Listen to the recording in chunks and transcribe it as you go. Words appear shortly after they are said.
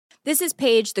This is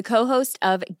Paige, the co-host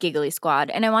of Giggly Squad,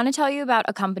 and I want to tell you about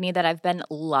a company that I've been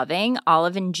loving,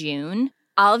 Olive & June.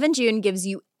 Olive & June gives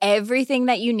you everything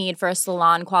that you need for a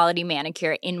salon-quality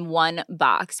manicure in one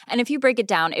box. And if you break it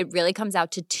down, it really comes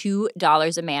out to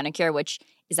 $2 a manicure, which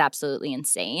is absolutely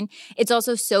insane. It's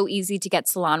also so easy to get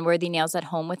salon-worthy nails at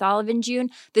home with Olive & June.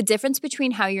 The difference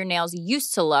between how your nails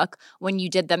used to look when you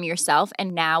did them yourself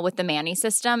and now with the Mani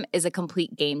system is a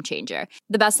complete game changer.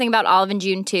 The best thing about Olive &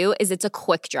 June, too, is it's a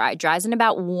quick dry. Dries in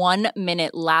about 1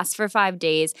 minute, lasts for 5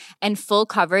 days, and full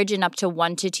coverage in up to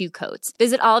 1 to 2 coats.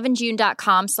 Visit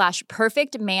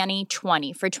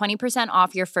oliveandjune.com/perfectmani20 for 20%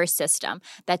 off your first system.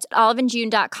 That's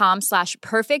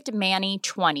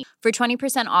oliveandjune.com/perfectmani20 for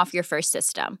 20% off your first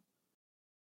system.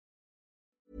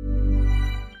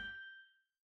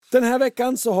 Den här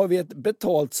veckan så har vi ett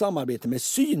betalt samarbete med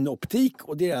Synoptik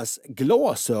och deras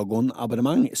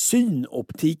glasögonabonnemang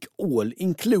Synoptik All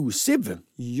Inclusive.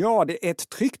 Ja, det är ett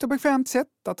tryggt och bekvämt sätt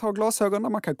att ha glasögon där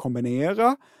man kan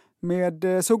kombinera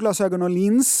med solglasögon och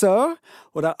linser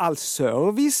och där all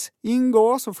service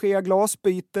ingår, så fria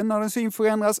glasbyten när den syn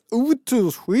förändras,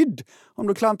 otursskydd om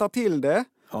du klantar till det.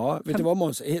 Ja, vet du vad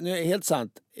Måns? Helt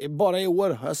sant. Bara i år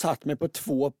har jag satt mig på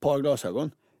 2 par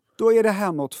glasögon. Då är det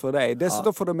här något för dig.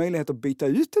 Dessutom får du möjlighet att byta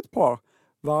ut ett par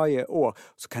varje år.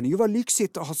 Så kan det ju vara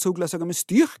lyxigt att ha solglasögon med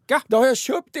styrka. Det har jag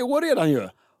köpt i år redan ju.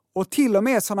 Och till och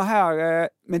med såna här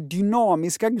med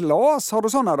dynamiska glas. Har du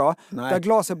såna då? Nej. Där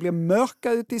glaset blir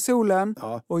mörka ute i solen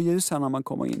och ljusa när man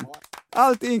kommer in.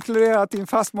 Allt inkluderat i en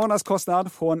fast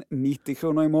månadskostnad från 90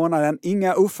 kronor i månaden.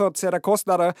 Inga oförutsedda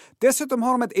kostnader. Dessutom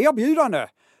har de ett erbjudande.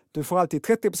 Du får alltid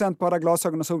 30% på alla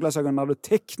glasögon och solglasögon när du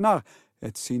tecknar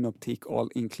ett Synoptik All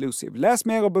Inclusive. Läs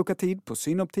mer och boka tid på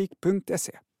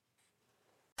synoptik.se.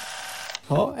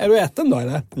 Ja, är du äten då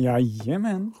eller?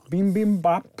 Jajamän. Bim bim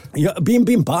bap. Ja, bim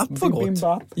bim bap, vad gott. Bim,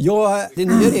 bap. Ja, det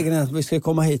nya regeln är att vi ska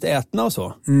komma hit ätna och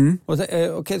så. Och så,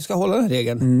 okej, du ska hålla den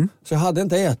regeln. Så jag hade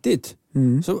inte ätit.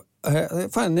 Så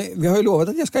fan, vi har ju lovat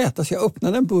att jag ska äta, så jag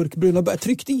öppnade en burk bruna bönor.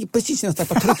 Tryckte i precis när jag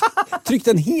släppte.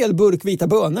 Tryckte en hel burk vita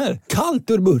bönor. Kallt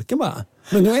ur burken bara.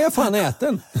 Men nu är jag fan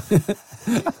äten.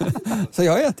 Så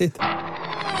jag har ätit.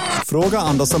 Fråga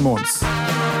Anders och Måns.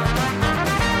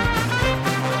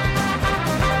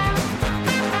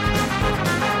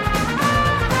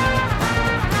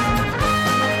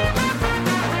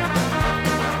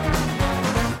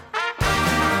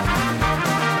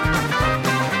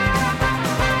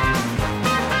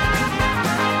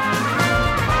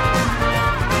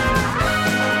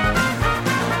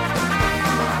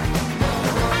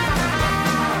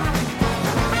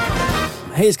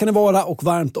 Hej ska ni vara och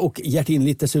varmt och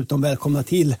hjärtinligt dessutom välkomna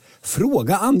till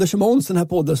Fråga Anders och Måns, den här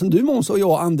podden som du Måns och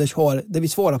jag Anders har där vi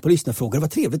svarar på lyssnarfrågor. Det var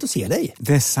trevligt att se dig.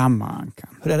 Detsamma Ankan.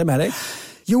 Hur är det med dig?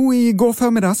 Jo, igår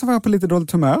förmiddag så var jag på lite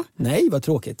dåligt humör. Nej, vad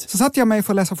tråkigt. Så satt jag mig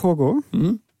för att läsa frågor.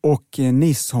 Och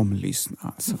ni som lyssnar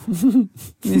alltså.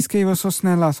 Ni skriver så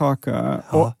snälla saker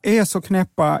och är så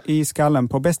knäppa i skallen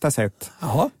på bästa sätt.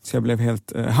 Jaha. Så jag blev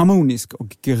helt harmonisk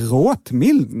och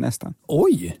gråtmild nästan.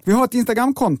 Oj! Vi har ett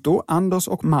Instagramkonto, Anders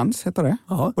och Mans heter det.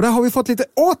 Jaha. Och där har vi fått lite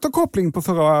återkoppling på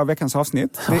förra veckans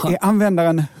avsnitt. Det är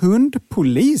användaren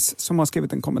Hundpolis som har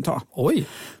skrivit en kommentar. Oj!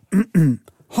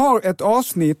 Har ett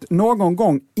avsnitt någon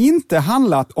gång inte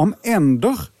handlat om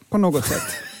änder på något sätt?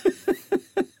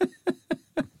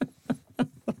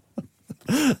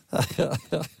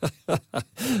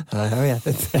 Jag vet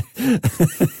inte.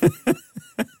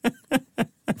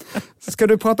 Ska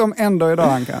du prata om änder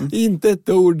idag, Ankan? Inte ett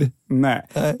ord. Nej,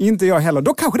 inte jag heller.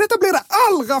 Då kanske detta blir det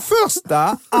allra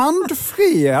första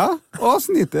andfria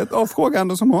avsnittet av Fråga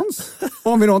Anders och Måns.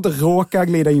 Om vi då inte råkar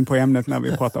glida in på ämnet när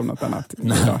vi pratar om något annat.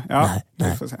 Nej.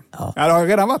 Vi får se. Ja, det har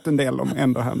redan varit en del om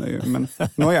änder här nu, men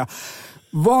nåja.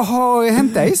 Vad har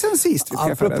hänt dig sen sist vi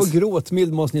träffades? Apropå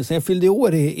gråtmild Måns Nilsson, jag fyllde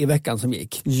år i veckan som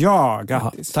gick. Ja,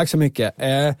 grattis. Ja, tack så mycket.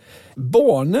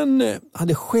 Barnen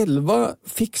hade själva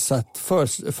fixat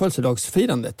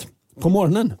födelsedagsfirandet på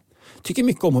morgonen. Tycker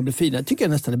mycket om att bli firad. Tycker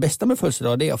jag nästan det bästa med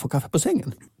födelsedag det är att få kaffe på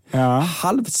sängen. Ja.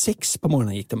 5:30 på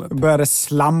morgonen gick de upp. Började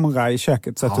slamra i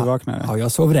köket så att du vaknade. Ja,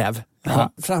 jag sov räv.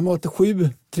 Ja. Framåt 7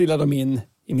 trillade de in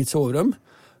i mitt sovrum.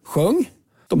 Sjöng.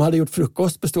 De hade gjort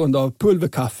frukost bestående av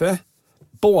pulverkaffe,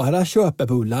 bara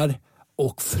köpebullar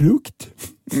och frukt.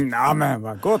 Ja, men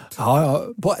vad gott. Ja,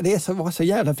 det var så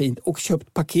jävla fint. Och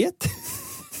köpt paket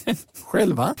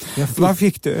själva. Vad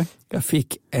fick du? Jag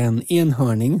fick en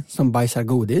enhörning som bajsar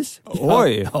godis.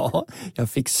 Oj! Ja, jag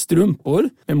fick strumpor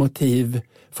med motiv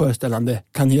föreställande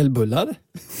kanelbullar.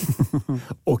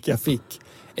 Och jag fick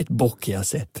ett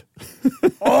bockiaset.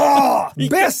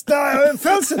 Bästa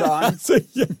födelsedagen! Så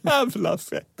jävla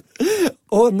fett.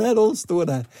 Och när de står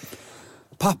där,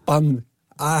 pappan,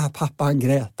 Pappa han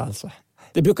grät alltså.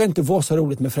 Det brukar inte vara så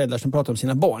roligt med föräldrar som pratar om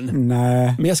sina barn.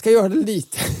 Nej. Men jag ska göra det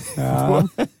lite. Ja,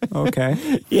 okej.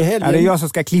 I helgen... det är jag som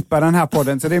ska klippa den här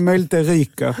podden, så det är möjligt det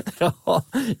ryker. Ja,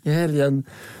 i helgen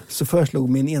så föreslog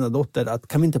min ena dotter att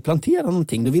kan vi inte plantera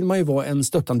någonting? Då vill man ju vara en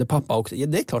stöttande pappa också. Ja,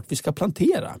 det är klart vi ska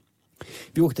plantera.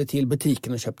 Vi åkte till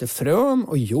butiken och köpte frön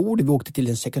och jord. Vi åkte till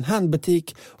en second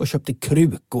hand-butik och köpte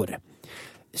krukor.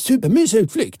 Supermysig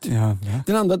utflykt. Ja.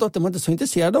 Den andra dottern var inte så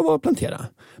intresserad av att plantera.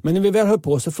 Men när vi väl höll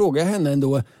på så frågade jag henne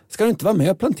ändå, ska du inte vara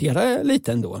med och plantera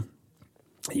lite ändå?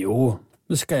 Jo,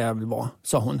 det ska jag väl vara,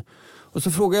 sa hon. Och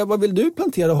så frågade jag, vad vill du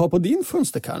plantera och ha på din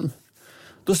fönsterkarm?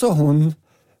 Då sa hon,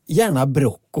 gärna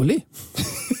broccoli.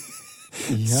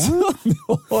 Ja. Så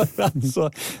har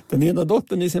alltså den ena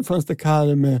dottern i sin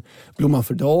fönsterkarm blomman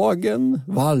för dagen,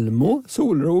 vallmo,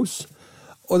 solros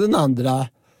och den andra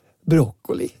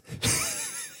broccoli.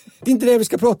 Det är inte det vi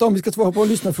ska prata om, vi ska svara på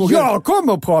lyssnarfrågor. Jag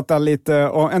kommer att prata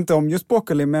lite, inte om just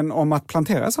broccoli, men om att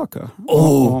plantera saker.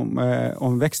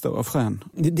 Om växter och frön.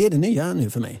 Det är det nya nu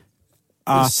för mig.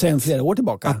 Sen flera år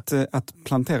tillbaka. Att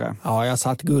plantera. Ja, jag har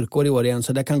satt gurkor i år igen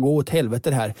så det kan gå åt helvete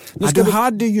det här. Du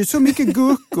hade ju så mycket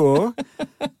gurkor,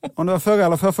 om det var förra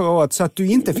eller förra året, så att du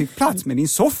inte fick plats med din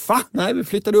soffa. Nej, vi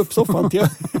flyttade upp soffan till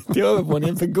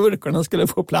övervåningen för gurkorna skulle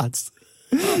få plats.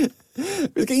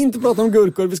 Vi ska inte prata om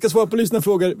gurkor, vi ska svara på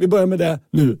lyssnarfrågor. Vi börjar med det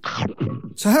nu.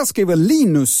 Så här skriver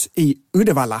Linus i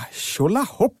Uddevalla.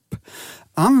 Tjolahopp.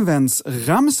 Används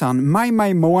ramsan Maj,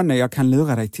 maj, måne, jag kan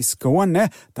lura dig till Skåne.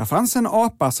 Där fanns en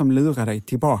apa som lurar dig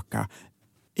tillbaka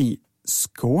i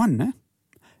Skåne.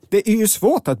 Det är ju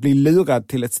svårt att bli lurad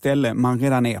till ett ställe man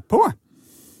redan är på.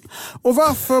 Och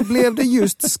varför blev det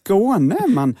just Skåne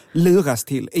man luras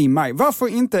till i maj? Varför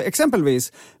inte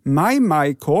exempelvis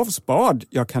maj korvspad,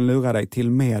 jag kan lura dig till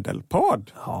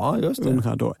Medelpad? Ja, just det.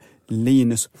 Undrar då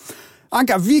Linus.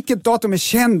 Anka, vilket datum är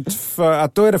känt för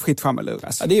att då är det fritt fram att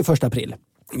luras? Ja, det är 1 april.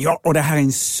 Ja, och det här är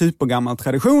en supergammal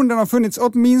tradition. Den har funnits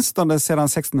åtminstone sedan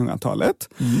 1600-talet.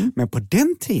 Men på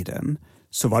den tiden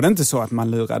så var det inte så att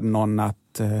man lurade någon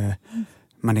att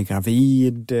man är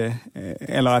gravid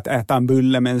eller att äta en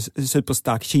bulle med en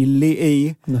superstark chili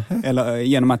i. Eller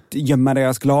genom att gömma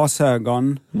deras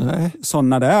glasögon.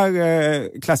 Sådana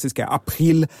där klassiska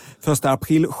 1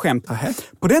 april-skämt.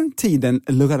 På den tiden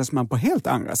lurades man på helt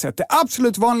andra sätt. Det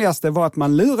absolut vanligaste var att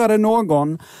man lurade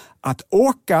någon att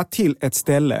åka till ett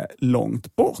ställe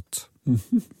långt bort.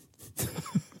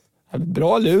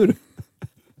 Bra lur.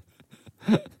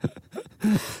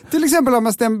 Till exempel om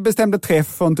man bestämde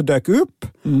träff och inte dök upp.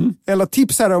 Eller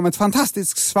tipsade om ett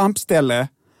fantastiskt svampställe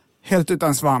helt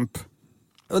utan svamp.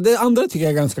 Och det andra tycker jag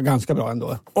är ganska bra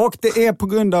ändå. Och det är på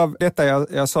grund av detta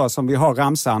jag sa som vi har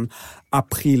ramsan.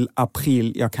 April,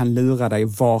 april, jag kan lura dig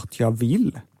vart jag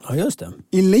vill. Ja, just det.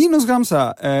 I Linus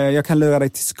ramsa, jag kan lura dig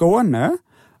till Skåne,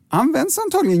 används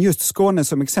antagligen just Skåne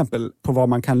som exempel på var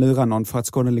man kan lura någon för att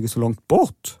Skåne ligger så långt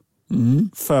bort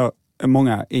för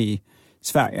många i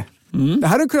Sverige. Det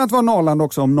hade kunnat vara Norrland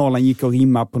också om Norrland gick och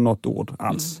rimma på något ord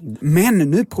alls. Men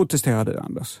nu protesterar du,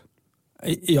 Anders.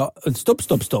 Ja,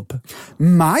 stopp.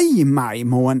 Maj,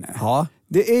 måne. Ja.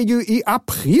 Det är ju i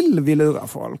april vi lurar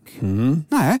folk.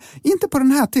 Nej, inte på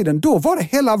den här tiden. Då var det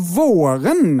hela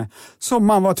våren som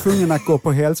man var tvungen att gå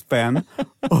på helspänn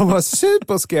och var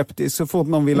superskeptisk så fort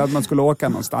någon ville att man skulle åka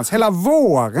någonstans. Hela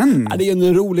våren! Ja, det är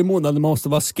en rolig månad när man måste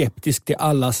vara skeptisk till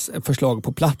allas förslag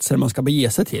på platser man ska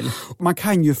bege sig till. Man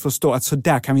kan ju förstå att så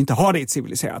där kan vi inte ha det i ett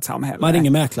civiliserat samhälle. Man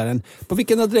ringer mäklaren. På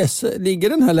vilken adress ligger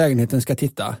den här lägenheten ska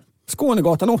titta?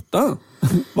 Skånegatan 8.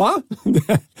 Va?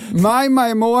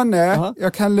 Maj, måne.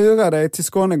 Jag kan lura dig till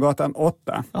Skånegatan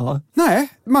 8. Aha. Nej,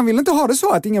 man vill inte ha det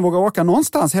så att ingen vågar åka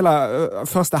någonstans hela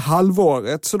första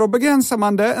halvåret. Så då begränsar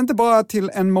man det inte bara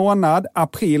till en månad,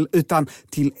 april, utan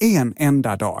till en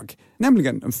enda dag.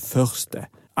 Nämligen den 1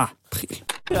 april.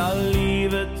 Ja,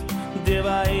 livet, det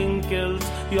var enkelt.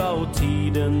 Ja, och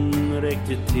tiden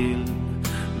räckte till.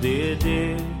 Det är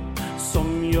det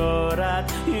som gör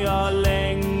att jag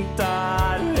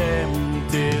längtar hem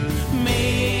till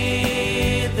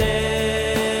Medelpad.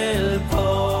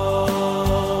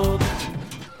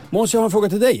 Måns, jag har en fråga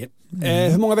till dig.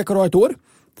 Hur många veckor har ett år?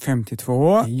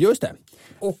 52. Just det.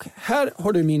 Och här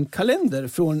har du min kalender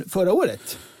från förra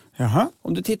året. Jaha.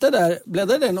 Om du tittar där,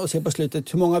 bläddrar den och ser på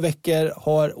slutet hur många veckor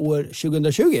har år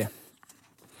 2020?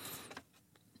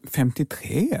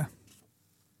 53.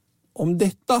 Om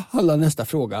detta handlar nästa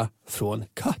fråga från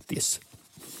Kattis.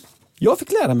 Jag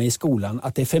fick lära mig i skolan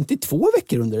att det är 52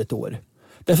 veckor under ett år.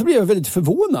 Därför blev jag väldigt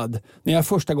förvånad när jag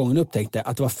första gången upptäckte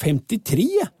att det var 53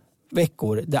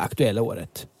 veckor det aktuella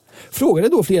året. Frågade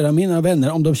då flera av mina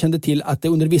vänner om de kände till att det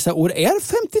under vissa år är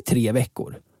 53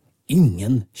 veckor.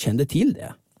 Ingen kände till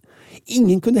det.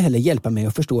 Ingen kunde heller hjälpa mig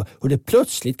att förstå hur det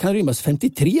plötsligt kan rymmas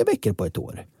 53 veckor på ett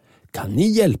år. Kan ni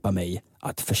hjälpa mig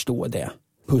att förstå det?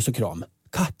 Puss och kram.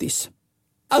 Kattis.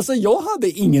 Alltså jag hade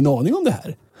ingen aning om det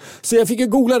här. Så jag fick ju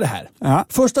googla det här. Ja.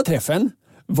 Första träffen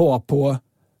var på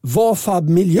Vafab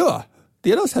Miljö.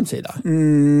 Deras hemsida.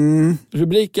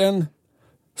 Rubriken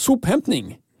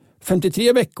sophämtning.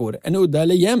 53 veckor. En udda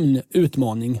eller jämn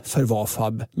utmaning för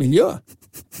Vafab Miljö.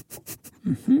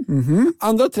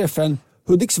 Andra träffen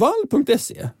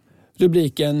Hudiksvall.se.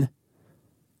 Rubriken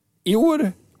i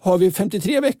år har vi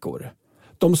 53 veckor.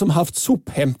 De som haft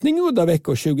sophämtning udda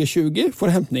veckor 2020 får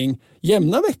hämtning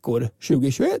jämna veckor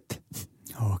 2021.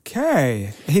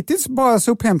 Okej. Hittills bara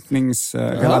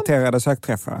sophämtningsrelaterade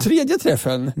sökträffar. Tredje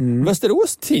träffen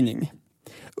Västerås Tidning.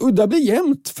 Udda blir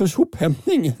jämnt för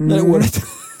sophämtning när året...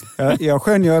 Jag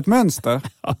skönjer ett mönster.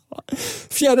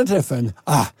 Fjärde träffen.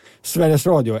 Sveriges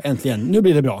Radio, äntligen. Nu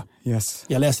blir det bra. Yes.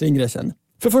 Jag läser ingressen.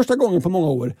 För första gången på många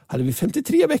år hade vi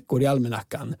 53 veckor i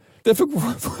almanackan. Det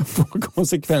får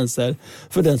konsekvenser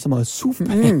för den som har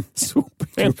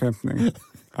sophämtning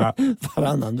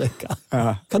varannan vecka.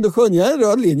 Ja. Kan du skönja en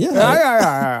röd linje här?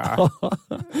 Ja.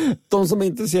 De som är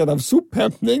intresserade av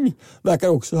sophämtning verkar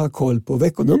också ha koll på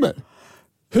veckonummer.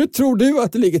 Hur tror du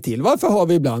att det ligger till? Varför har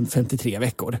vi ibland 53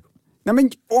 veckor? Nej,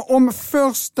 men om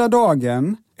första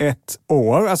dagen ett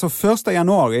år, alltså 1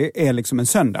 januari är liksom en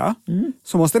söndag,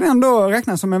 så måste den då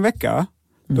räknas som en vecka.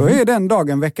 Då är den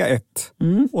dagen vecka 1.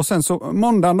 Och sen så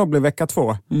måndagen då blir vecka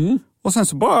 2. Och sen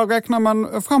så bara räknar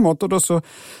man framåt och då så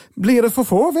blir det för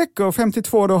få veckor,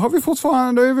 52, då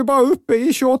är vi bara uppe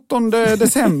i 28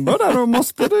 december där, då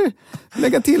måste du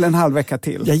lägga till en halv vecka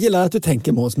till. Jag gillar att du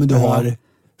tänker, Måns, men du har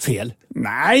fel.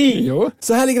 Nej! Jo,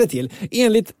 så här ligger det till.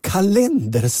 Enligt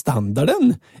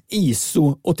kalenderstandarden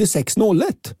ISO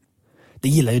 8601. Det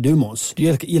gillar ju du, Måns. Du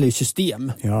gillar ju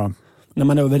system. Ja. När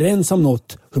man är överens om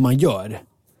något, hur man gör,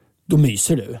 då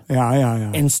myser du. Ja.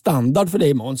 En standard för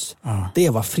dig, Måns, det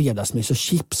är vad fredagsmys och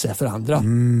chips är för andra.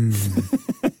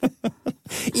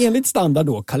 Enligt standard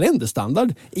då,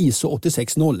 kalenderstandard ISO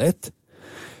 8601,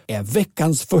 är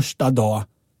veckans första dag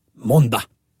måndag.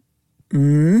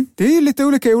 Det är lite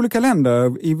olika i olika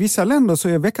länder. I vissa länder så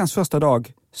är veckans första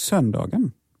dag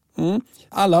söndagen.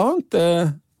 Alla har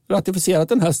inte ratificerat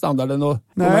den här standarden och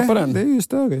går med på den. Nej, det är ju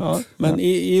störigt. Ja, men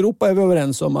i Europa är vi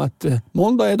överens om att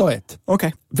måndag är dag 1.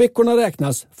 Okej. Veckorna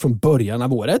räknas från början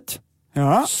av året.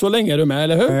 Ja. Så länge är du med,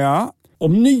 eller hur? Ja.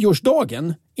 Om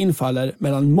nyårsdagen infaller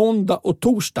mellan måndag och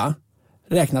torsdag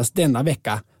räknas denna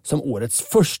vecka som årets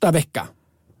första vecka.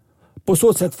 På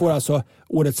så sätt får alltså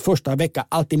årets första vecka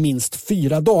alltid minst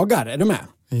 4 dagar. Är du med?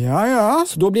 Ja.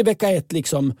 Så då blir vecka 1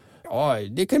 liksom,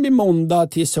 det kan bli måndag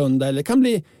till söndag, eller det kan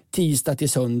bli tisdag till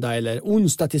söndag eller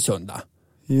onsdag till söndag.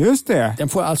 Just det. Den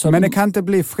får alltså... Men det kan inte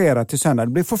bli fredag till söndag.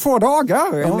 Det blir för få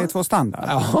dagar enligt vår standard.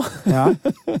 Ja.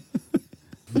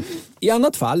 I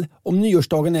annat fall, om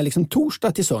nyårsdagen är liksom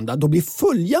torsdag till söndag, då blir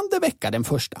följande vecka den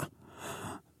första.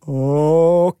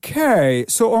 Okej,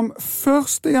 så om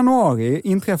 1 januari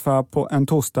inträffar på en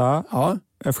torsdag,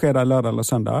 fredag, lördag eller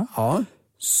söndag,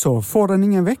 så får den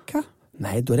ingen vecka?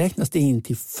 Nej, då räknas det in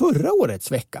till förra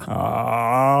årets vecka.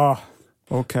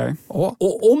 Okej.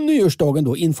 Och om nyårsdagen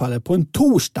då infaller på en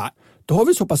torsdag, då har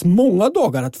vi så pass många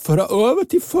dagar att föra över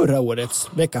till förra årets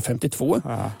vecka 52.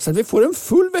 Så att vi får en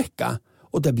full vecka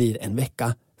och det blir en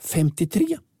vecka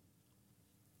 53.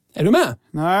 Är du med?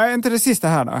 Nej, inte det sista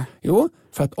här då. Jo,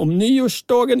 för att om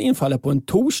nyårsdagen infaller på en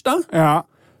torsdag,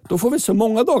 då får vi så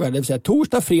många dagar, det vill säga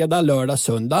torsdag, fredag, lördag,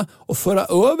 söndag, och föra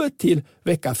över till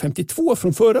vecka 52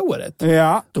 från förra året.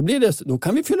 Ja. Då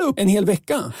kan vi fylla upp en hel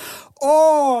vecka.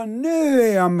 Nu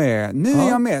är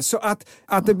jag med. Så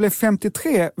att det blev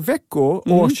 53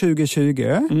 veckor år 2020,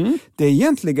 det är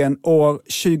egentligen år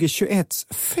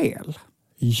 2021s fel.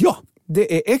 Ja.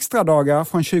 Det är extra dagar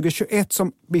från 2021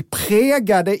 som blir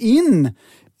prägade in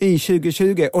i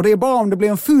 2020. Och det är bara om det blir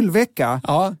en full vecka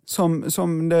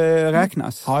som det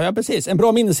räknas. Ja, precis. En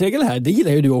bra minnesregel här, det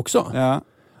gillar ju du också. Ja.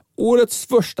 Årets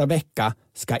första vecka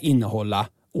ska innehålla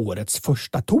årets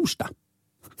första torsdag.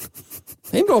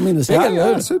 Det är en bra minnesregel.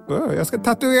 Ja, super. Jag ska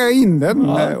tatuera in den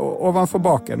ovanför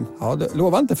baken. Ja,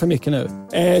 lova inte för mycket nu.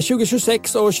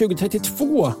 2026 och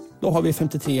 2032, då har vi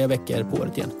 53 veckor på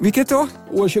året igen. Vilket då?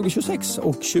 År 2026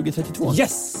 och 2032.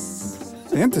 Yes!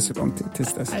 Det är inte så lång tid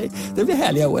tills dess. Nej, det blir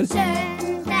härliga år.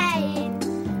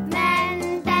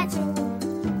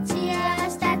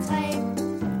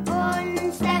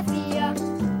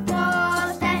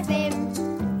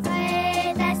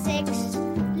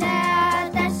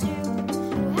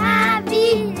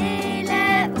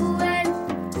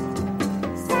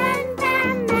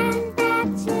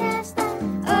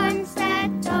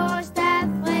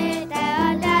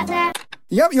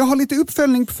 Ja, jag har lite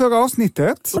uppföljning på förra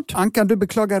avsnittet. Ankan, du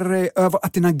beklagade dig över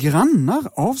att dina grannar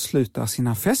avslutar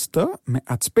sina fester med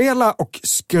att spela och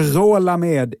skråla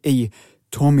med i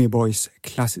Tommy Boys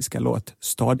klassiska låt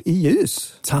Stad i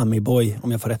ljus. Tommy Boy,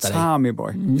 om jag får rätta dig. Tommy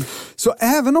Boy. Så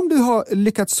även om du har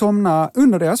lyckats somna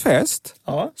under deras fest,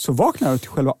 så vaknar du till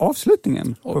själva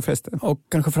avslutningen på festen. Och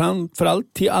kanske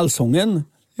framförallt till allsången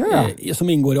som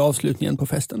ingår i avslutningen på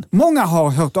festen. Många har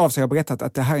hört av sig och berättat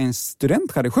att det här är en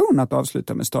studenttradition att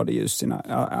avsluta med Stad i ljus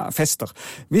sina fester.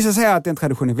 Vissa säger att det är en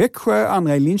tradition i Växjö,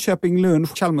 andra i Linköping, Lund,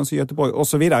 Chalmers i Göteborg och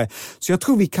så vidare. Så jag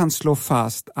tror vi kan slå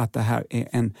fast att det här är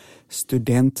en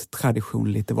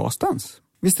studenttradition lite varstans.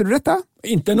 Visste du detta?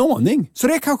 Inte en aning. Så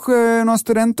det är kanske några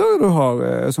studenter du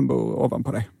har som bor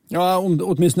ovanpå dig? Ja,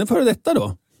 åtminstone före detta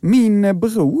då. Min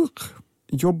bror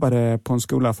jobbade på en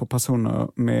skola för personer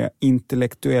med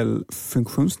intellektuell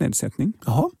funktionsnedsättning.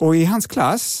 Jaha. Och i hans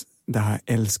klass, där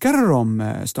älskade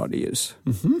de Stad i ljus.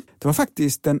 Det var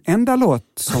faktiskt den enda låt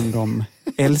som de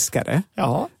älskade.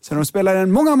 Ja. Så de spelade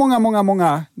den många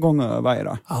gånger varje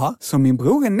dag. Aha. Så min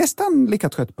bror är nästan lika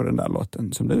trött på den där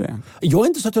låten som du är. Jag är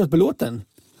inte så trött på låten.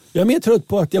 Jag är mer trött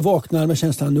på att jag vaknar med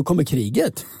känslan att nu kommer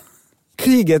kriget.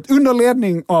 Kriget under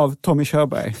ledning av Tommy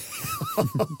Körberg.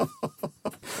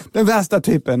 Den värsta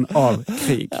typen av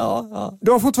krig. Ja.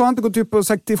 Du har fortfarande inte gått upp och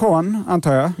sagt ifrån,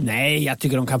 antar jag? Nej, jag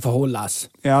tycker de kan förhållas.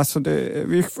 Ja, så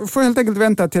vi får helt enkelt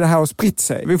vänta till det här har spritt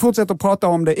sig. Vi fortsätter prata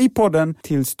om det i podden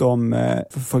tills de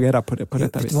får reda på det på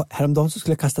detta vis. Häromdagen så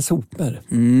skulle jag kasta sopor.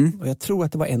 Och jag tror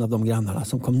att det var en av de grannarna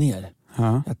som kom ner.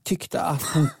 Ja. Jag tyckte att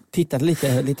hon tittade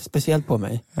lite speciellt på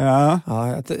mig. Ja.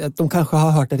 Ja, att de kanske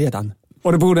har hört det redan.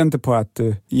 Och det berodde inte på att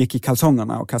du gick i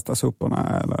kalsongerna och kastade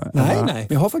soporna? Eller? Nej.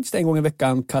 Jag har faktiskt en gång i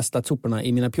veckan kastat soporna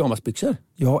i mina pyjamasbyxor.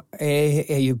 Jag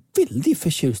är ju väldigt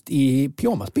förtjust i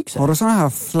pyjamasbyxor. Har du såna här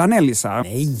flanellisar?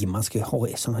 Nej, man ska ju ha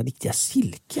såna riktiga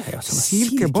silkar.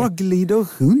 Silke bara glider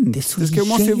runt. Det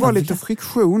måste ju vara lite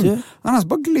friktion. Annars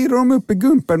bara glider de upp i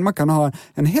gumpen. Man kan ha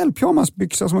en hel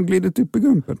pyjamasbyxa som har glidit upp i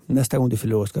gumpen. Nästa gång du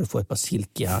fyller år ska du få ett par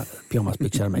silkiga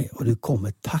pyjamasbyxor av mig. Och du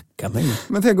kommer tacka mig.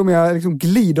 Men tänk om jag liksom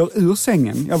glider ur sängen.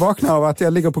 Jag vaknar av att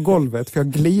jag ligger på golvet för jag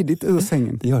har glidit ur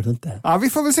sängen. Det gör du inte. Ja, vi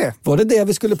får väl se. Var det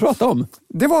vi skulle prata om?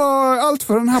 Det var allt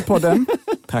för den här podden.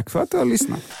 Tack för att du har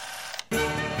lyssnat.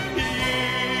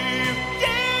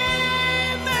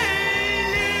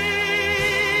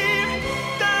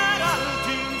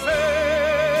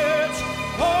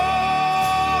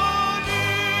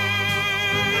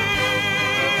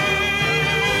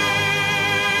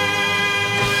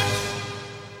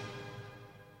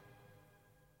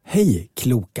 Hej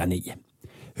kloka ni!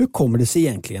 Hur kommer det sig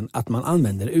egentligen att man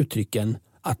använder uttrycken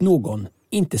att någon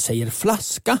inte säger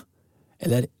flaska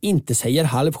eller inte säger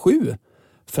 6:30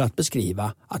 för att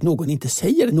beskriva att någon inte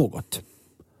säger något?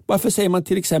 Varför säger man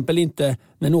till exempel inte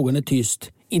när någon är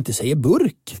tyst, inte säger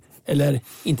burk eller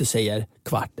inte säger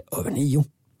 8:15?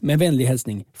 Med vänlig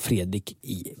hälsning Fredrik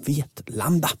i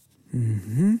Vetlanda.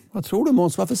 Vad tror du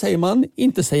Måns? Varför säger man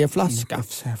inte säger flaska?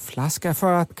 Inte säger flaska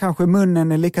för att kanske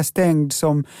munnen är lika stängd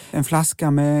som en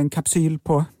flaska med en kapsyl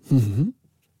på.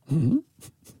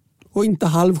 Och inte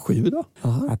 6:30 då?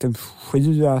 Att en 7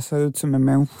 ser ut som en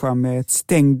människa med ett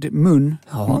stängd mun.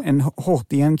 Ja. En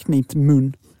hårt igenknipt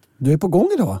mun. Du är på gång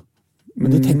idag.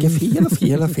 Men du tänker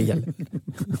fel.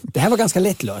 Det här var ganska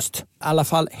lättlöst. I alla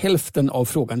fall hälften av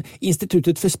frågan.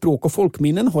 Institutet för språk och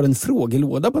folkminnen har en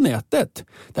frågelåda på nätet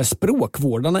där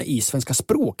språkvårdarna i Svenska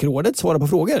språkrådet svarar på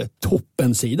frågor.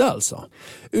 Toppensida alltså.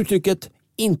 Uttrycket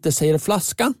inte säger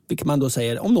flaska, vilket man då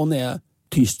säger om någon är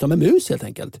tyst som en mus helt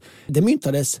enkelt. Det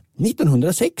myntades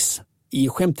 1906 i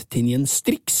skämttidningen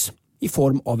Strix i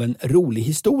form av en rolig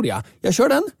historia. Jag kör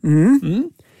den.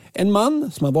 En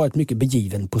man som har varit mycket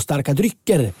begiven på starka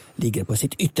drycker ligger på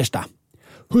sitt yttersta.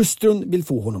 Hustrun vill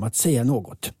få honom att säga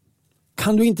något.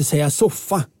 Kan du inte säga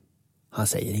soffa? Han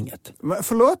säger inget.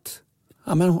 Förlåt?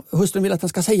 Ja, men hustrun vill att han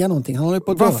ska säga någonting. Han håller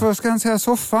på att Varför ska han säga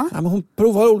soffa? Ja, men hon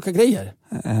provar olika grejer.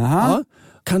 Ja.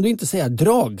 Kan du inte säga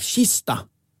dragkista?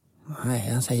 Nej,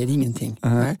 han säger ingenting.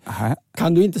 Nej.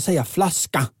 Kan du inte säga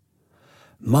flaska?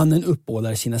 Mannen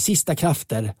uppbådar sina sista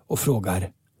krafter och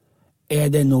frågar: är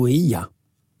det noia?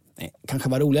 Nej, kanske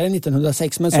var roligare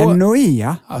 1906, men så... En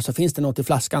noia? Ja, så finns det något i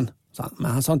flaskan.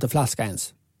 Men han sa inte flaska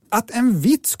ens. Att en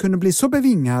vits kunde bli så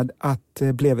bevingad att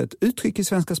det blev ett uttryck i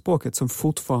svenska språket som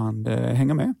fortfarande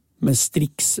hänger med. Men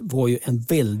Strix var ju en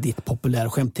väldigt populär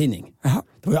skämttidning. Jaha.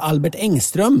 Det var ju Albert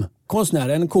Engström,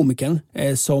 konstnären, komikern,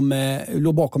 som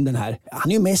låg bakom den här.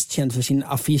 Han är ju mest känd för sin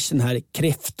affisch, den här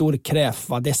kräftor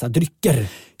kräva dessa drycker.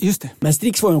 Just det. Men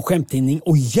Strix var en skämttidning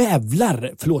och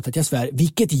jävlar, förlåt att jag svär,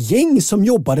 vilket gäng som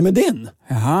jobbade med den.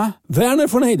 Jaha. Verner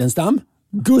von Heidenstam,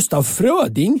 Gustav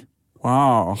Fröding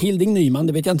Wow. Hilding Nyman,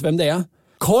 det vet jag inte vem det är.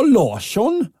 Carl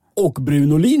Larsson och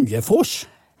Bruno Linjefors.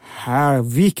 Här,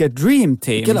 vilket dream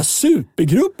team. Vilken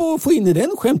supergrupp att få in i den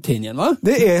skämttidningen, va?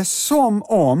 Det är som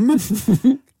om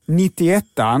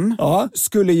 91an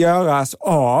skulle göras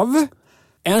av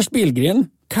Ernst Billgren,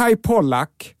 Kai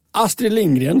Pollak, Astrid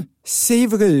Lindgren,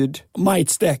 Siv Ryd, Mait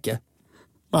Stäke.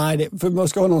 Nej, för man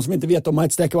ska ha någon som inte vet om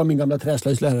Mait Stäke var min gamla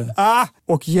träslöjdslärare.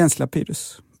 Och Jens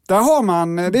Lapidus. Där har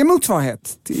man, det är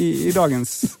motsvarighet i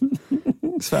dagens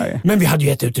Sverige. Men vi hade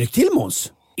ju ett uttryck till,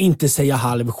 Måns. Inte säga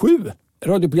 6:30.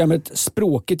 Radioprogrammet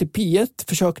Språket i P1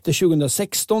 försökte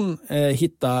 2016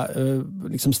 hitta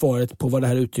liksom svaret på var det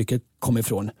här uttrycket kom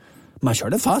ifrån. Man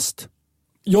körde fast.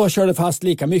 Jag körde fast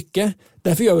lika mycket.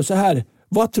 Därför gör vi så här.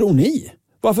 Vad tror ni?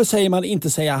 Varför säger man inte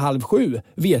säga 6:30?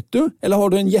 Vet du? Eller har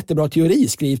du en jättebra teori?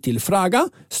 Skriv till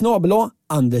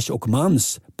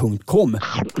fraga@andersochmans.com.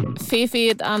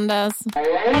 Fiffigt, Anders.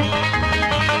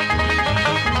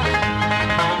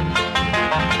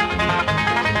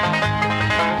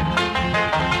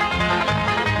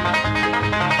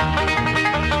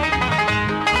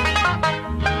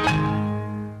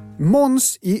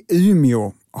 Måns i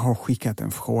Umeå har skickat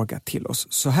en fråga till oss.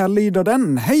 Så här lyder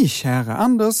den. Hej kära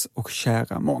Anders och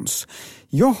kära Måns.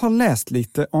 Jag har läst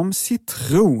lite om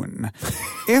citron.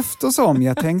 Eftersom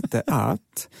jag tänkte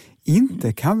att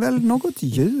inte kan väl något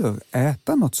djur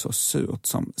äta något så surt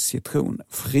som citron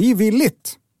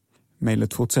frivilligt.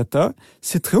 Mejlet fortsätter.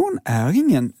 Citron är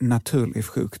ingen naturlig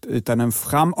frukt utan en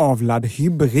framavlad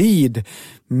hybrid.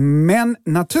 Men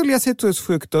naturliga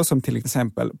citrusfrukter som till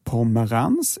exempel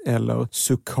pomerans eller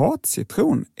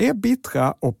succatcitron är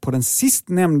bittra och på den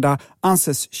sistnämnda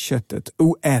anses köttet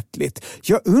oätligt.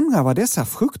 Jag undrar vad dessa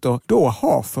frukter då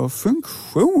har för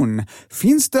funktion.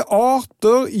 Finns det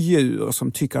arter djur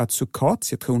som tycker att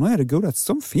succatcitroner är det godaste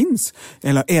som finns?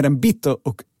 Eller är den bitter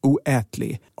och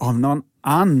oätlig av någon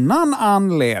annan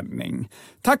anledning?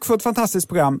 Tack för ett fantastiskt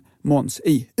program, Måns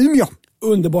i Umeå.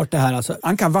 Underbart det här alltså.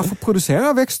 Ankan, varför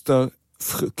producerar växter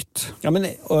frukt? Ja, men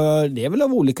det är väl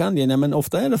av olika anledningar, men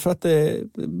ofta är det för att det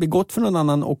blir gott för någon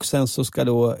annan och sen så ska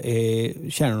då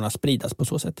kärnorna spridas på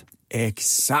så sätt.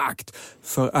 Exakt,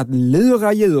 för att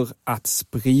lura djur att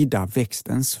sprida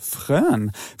växtens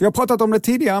frön. Vi har pratat om det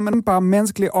tidigare, men bara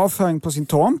mänsklig avföring på sin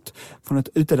tomt, från ett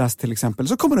utedass till exempel,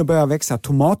 så kommer det börja växa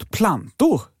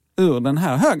tomatplantor ur den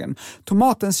här högen.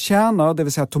 Tomatens kärnor, det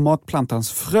vill säga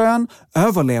tomatplantans frön,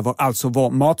 överlever alltså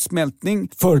vår matsmältning.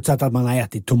 Förutsatt att man har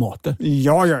ätit tomater.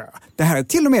 Ja. Det här är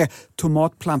till och med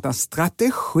tomatplantans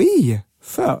strategi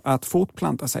för att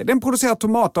fortplanta sig. Den producerar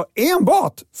tomater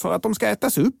enbart för att de ska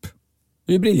ätas upp.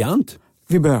 Det är briljant.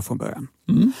 Vi börjar från början.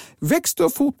 Växter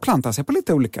fortplantar sig på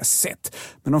lite olika sätt.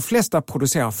 Men de flesta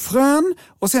producerar frön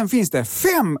och sen finns det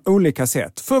 5 olika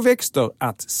sätt för växter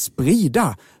att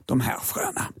sprida de här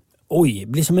fröna. Oj,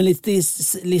 blir som en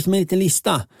liten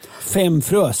lista. 5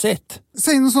 frösätt.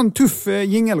 Säg en sån tuff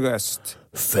jingelröst.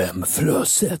 5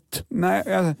 frösätt.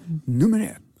 Nej, nummer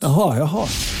 1. Jaha.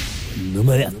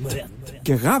 Nummer 1.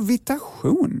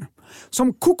 Gravitation.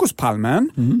 Som kokospalmen,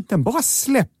 den bara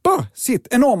släpper sitt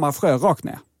enorma frö rakt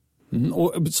ner.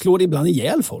 Och slår ibland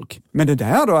ihjäl folk. Men det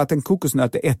där då, att en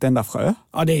kokosnöt är ett enda frö?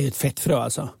 Ja, det är ett fett frö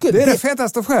alltså. Det är det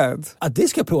fettaste fröet. Ja, det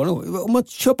ska jag prova nog. Om man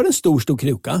köper en stor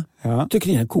kruka, tycker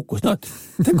ni en kokosnöt.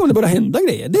 Tänk om det bara hända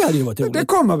grejer. Det hade ju varit roligt. Det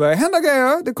kommer börja hända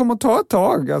grejer. Det kommer ta ett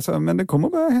tag, alltså, men det kommer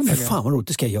börja hända grejer. Fan vad roligt,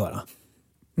 det ska jag göra.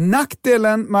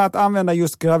 Nackdelen med att använda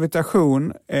just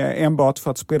gravitation enbart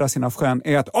för att sprida sina frön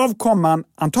är att avkomman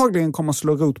antagligen kommer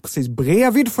slå rot precis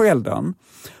bredvid föräldern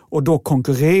och då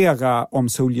konkurrera om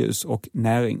solljus och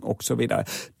näring och så vidare.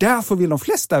 Därför vill de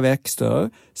flesta växter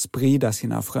sprida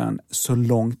sina frön så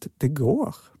långt det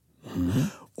går.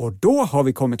 Och då har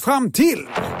vi kommit fram till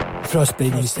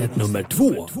fröspridningssätt nummer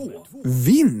 2.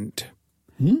 Vind.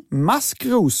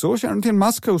 Maskrosor, känner du till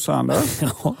maskrosor, Anders?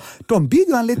 Ja. De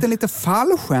bygger en liten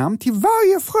fallskärm till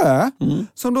varje frö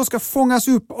som då ska fångas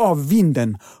upp av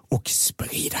vinden och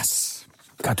spridas.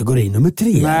 Kategori nummer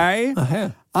 3. Nej. Aha.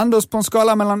 Anders, på en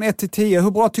skala mellan 1 till 10,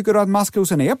 hur bra tycker du att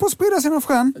maskrosen är på att sprida sina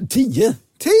frön? 10.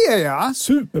 10, ja.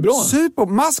 Superbra.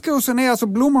 Maskrosen är alltså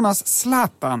blommornas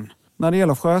Zlatan när det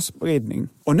gäller fröspridning.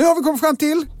 Och nu har vi kommit fram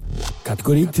till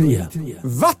kategori 3.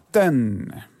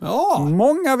 Vatten. Ja.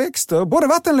 Många växter, både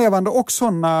vattenlevande och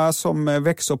sådana som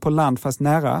växer på land fast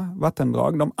nära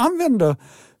vattendrag, de använder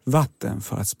vatten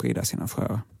för att sprida sina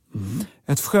fröer.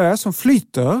 Ett frö som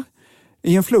flyter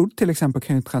i en flod till exempel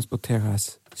kan ju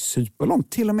transporteras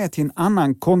superlångt, till och med till en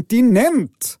annan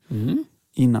kontinent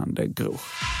innan det gror.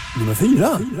 Nummer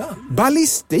 4.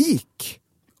 Ballistik.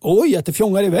 Oj, att det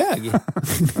fjongar iväg.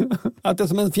 Att det är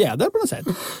som en fjäder på något sätt.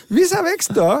 Vissa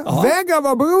växter vägrar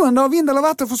vara beroende av vind eller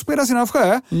vatten för att sprida sina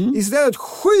frö. Istället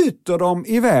skjuter de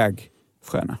iväg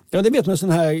fröna. Ja, det vet man, sån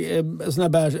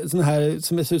här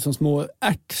som ser ut som små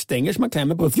ärtstänger som man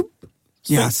klämmer på.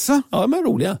 Jaså? Ja, de är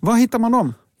roliga. Var hittar man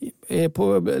dem?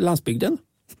 På landsbygden.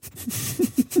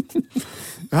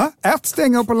 Ja,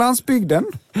 ärtstänger på landsbygden.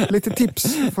 Lite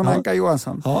tips från Anka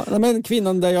Johansson. Ja, men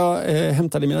kvinnan där jag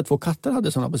hämtade mina 2 katter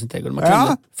hade sådana på sin trädgård.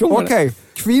 Ja, okej.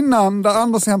 Kvinnan där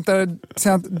Anders hämtade,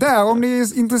 där om ni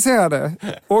är intresserade,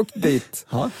 åk dit.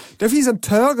 Ja. Det finns en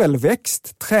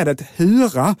törelväxt, trädet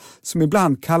hura, som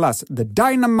ibland kallas the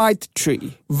dynamite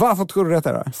tree. Varför tror du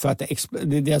detta då? För att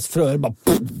deras fröer bara...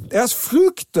 Deras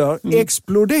frukter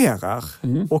exploderar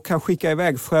och kan skicka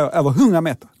iväg frö över 100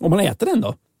 meter. Om man äter den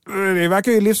då? Det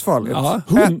verkar ju livsfarligt. Ja,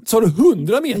 sa du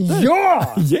 100 meter?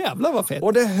 Ja! Jävlar vad fett.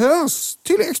 Och det hörs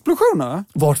till explosioner.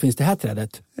 Vart finns det här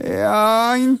trädet?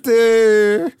 Ja, inte...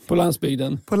 På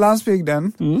landsbygden. På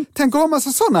landsbygden. Tänk att ha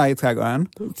massa sådana i trädgården.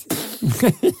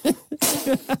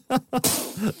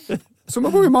 Som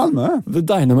man bor i Malmö. The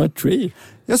Dynamite Tree.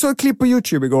 Jag såg ett klipp på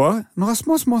YouTube igår. Några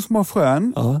små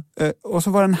frön. Ja. Och så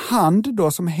var det en hand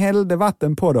då som hällde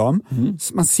vatten på dem.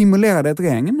 Man simulerade ett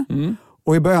regn.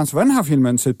 Och i början så var den här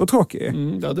filmen supertråkig.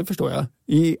 Ja, det förstår jag.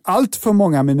 I allt för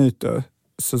många minuter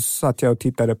så satt jag och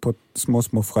tittade på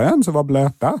små frön som var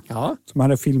blöta. Ja. Som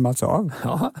hade filmats av.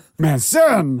 Ja. Men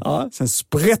sen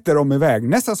sprätte de iväg.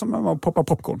 Nästan som när man poppar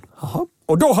popcorn. Jaha.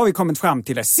 Och då har vi kommit fram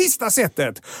till det sista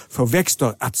sättet för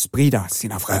växter att sprida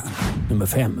sina frön. Nummer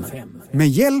 5. Med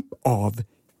hjälp av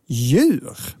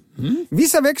djur.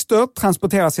 Vissa växter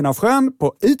transporterar sina frön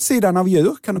på utsidan av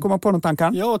djur. Kan du komma på någon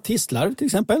tankar? Ja, tistlar till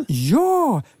exempel.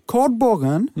 Ja,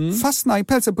 kardborren fastnar i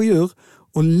pälsen på djur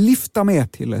och lyfter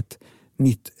med till ett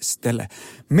nytt ställe.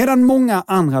 Medan många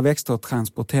andra växter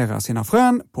transporterar sina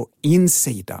frön på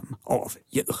insidan av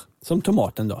djur. Som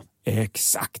tomaten då?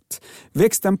 Exakt.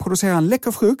 Växten producerar en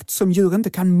läcker frukt som djur inte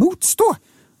kan motstå.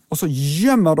 Och så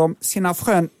gömmer de sina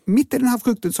frön mitt i den här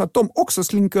frukten så att de också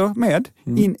slinker med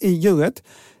in i djuret.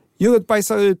 Djuret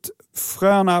bajsar ut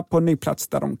fröna på en ny plats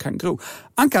där de kan gro.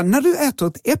 Anka, när du äter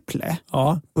ett äpple,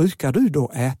 brukar du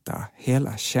då äta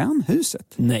hela kärnhuset?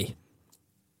 Nej.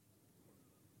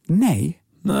 Nej.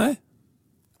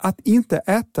 Att inte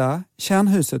äta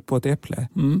kärnhuset på ett äpple,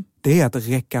 det är att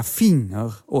räcka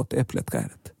finger åt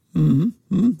äppleträdet.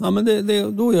 Ja, men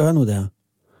då gör jag nog det.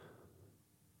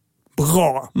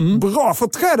 Bra, för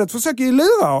trädet försöker ju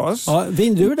lura oss. Ja,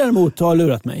 vindruvor däremot har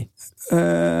lurat mig.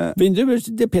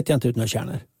 Vindruvor, det petar jag inte ut några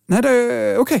kärnor.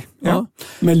 Nej, okej. Ja.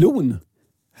 Melon.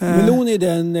 Melon är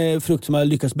den frukt som har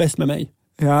lyckats bäst med mig.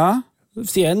 Ja.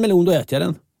 Ser jag en melon, då äter jag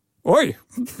den. Oj!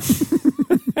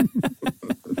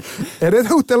 Är det ett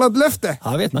hot eller ett löfte?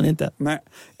 Ja, vet man inte. Nej.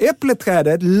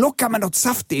 Äppleträdet lockar med något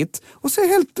saftigt och ser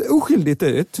helt oskyldigt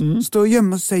ut. Står och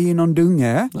gömmer sig i någon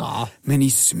dunge. Ja. Men i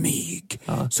smyg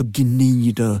så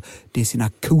gnider det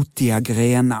sina kotiga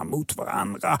grenar mot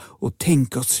varandra och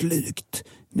tänker slugt.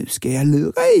 Nu ska jag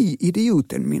lura i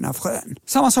idioten mina frön.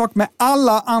 Samma sak med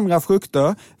alla andra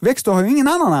frukter. Växter har ju ingen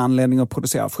annan anledning att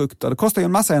producera frukter. Det kostar ju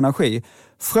en massa energi.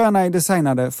 Fröna är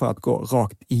designade för att gå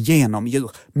rakt igenom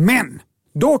djur. Men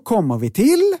då kommer vi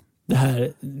till... Det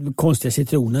här konstiga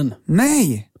citronen.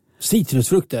 Nej.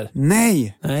 Citrusfrukter.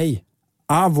 Nej.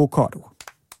 Avokado.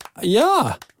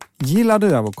 Ja. Gillar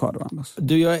du avokado, Anders?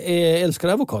 Jag älskar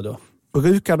avokado.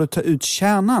 Brukar du ta ut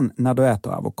kärnan när du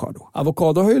äter avokado?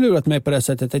 Avokado har ju lurat mig på det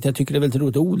sättet att jag tycker det är väldigt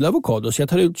roligt att odla avokado. Så jag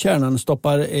tar ut kärnan,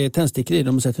 stoppar tändstickor i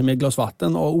dem och sätter med ett glas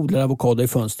vatten och odlar avokado i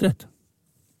fönstret.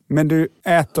 Men du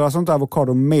äter alltså inte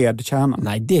avokado med kärnan?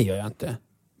 Nej, det gör jag inte.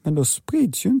 Men då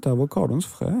sprids ju inte avokadons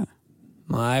frö.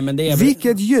 Nej, men det är...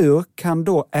 Vilket djur kan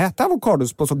då äta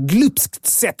avokados på så glupskt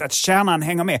sätt att kärnan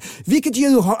hänger med? Vilket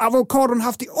djur har avokadon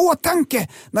haft i åtanke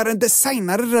när den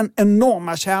designade den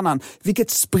enorma kärnan? Vilket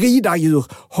spridardjur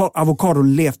har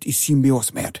avokadon levt i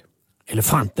symbios med?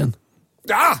 Elefanten.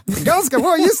 Ja, ganska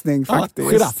bra gissning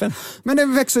faktiskt. Giraffen. Men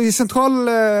den växer i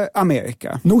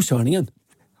Centralamerika. Noshörningen.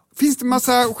 Finns det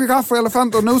massa giraffer,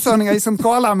 elefanter och noshörningar i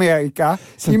Centralamerika?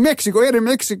 I Mexiko är det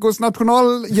Mexikos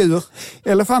nationaldjur,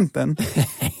 elefanten.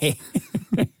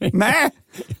 Nej.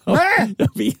 Jag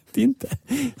vet inte.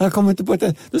 Jag kommer inte på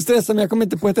ett... Du stressar mig, jag kommer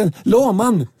inte på ett...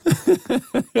 Laman.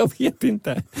 Jag vet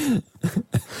inte.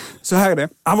 Så här är det.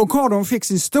 Avokadon fick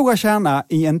sin stora kärna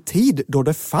i en tid då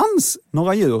det fanns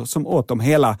några djur som åt dem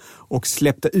hela och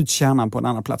släppte ut kärnan på en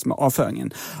annan plats med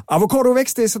avföringen. Avokado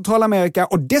växte i Centralamerika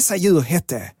och dessa djur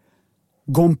hette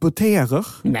gomputerer.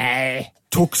 Nej.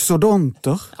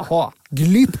 Toxodonter. Jaha.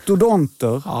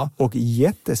 Glyptodonter och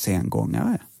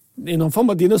jättesengångare. Det är någon form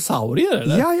av dinosaurier,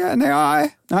 eller?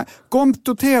 Nej.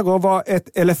 Gomptotero var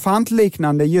ett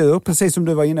elefantliknande djur, precis som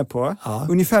du var inne på. Ja.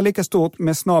 Ungefär lika stort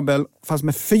med snabel, fast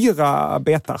med 4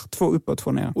 betar. 2 upp och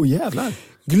 2 ner. Jävlar.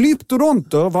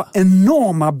 Glyptodonter var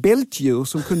enorma bältdjur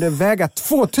som kunde väga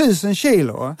 2000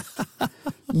 kilo.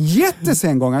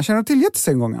 Jättesängångar, känner du till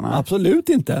jättesängångarna? Absolut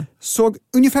inte. Såg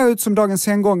ungefär ut som dagens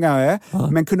sängångare,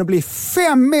 men kunde bli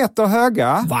 5 meter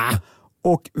höga. Va?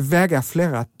 Och väga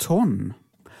flera ton.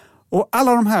 Och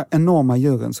alla de här enorma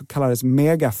djuren som kallades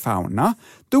megafauna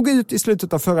dog ut i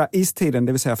slutet av förra istiden,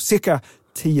 det vill säga för cirka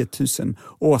 10 000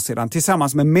 år sedan,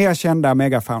 tillsammans med mer kända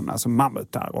megafauna som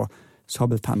mammutar och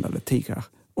sabeltandade tigrar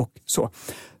och så.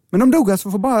 Men de dog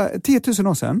alltså för bara 10 000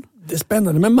 år sedan. Det är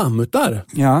spännande med mammutar.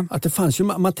 Ja. Att det fanns ju,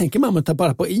 man tänker mammutar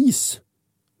bara på is.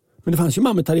 Men det fanns ju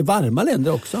mammutar i varma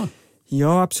länder också.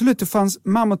 Ja, absolut. Det fanns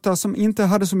mammutar som inte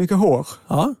hade så mycket hår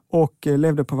och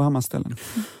levde på varma ställen.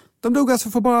 De dog alltså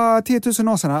för bara 10 000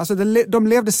 år sedan. Alltså de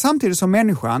levde samtidigt som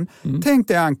människan. Tänk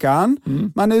dig, Ankan.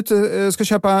 Man är ute, ska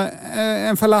köpa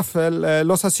en falafel,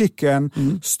 lossa cykeln.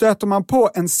 Stöter man på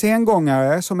en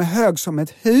sengångare som är hög som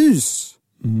ett hus.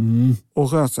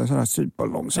 Och rör sig sådär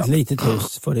superlångsamt. Ett litet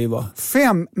hus får det ju vara.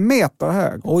 5 meter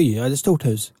hög. Oj, ja, det är ett stort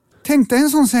hus. Tänk dig en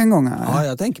sån sengångare. Ja,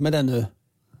 jag tänker med den nu.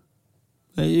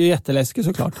 Det är ju jätteläskigt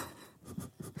såklart.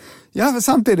 Ja, men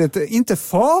samtidigt inte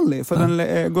farlig för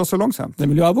den går så långsamt. Den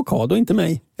vill ju ha avokado, inte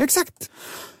mig. Exakt.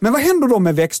 Men vad händer då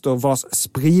med växter vars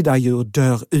spridardjur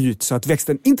dör ut så att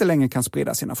växten inte längre kan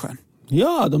sprida sina frön?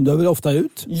 Ja, de dör väl ofta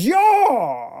ut.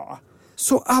 Ja!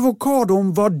 Så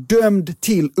avokadon var dömd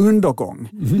till undergång.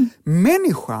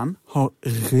 Människan har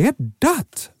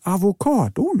räddat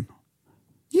avokadon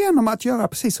genom att göra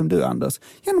precis som du, Anders.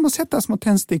 Genom att sätta små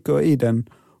tändstickor i den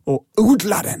och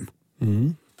odla den.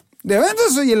 Det var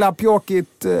inte så illa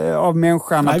pjåkigt av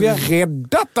människan att vi har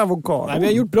räddat avokadon. Nej, vi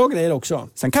har gjort bra grejer också.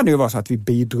 Sen kan det ju vara så att vi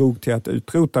bidrog till att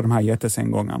utrota de här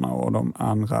jättesängångarna och de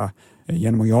andra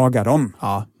genom att jaga dem.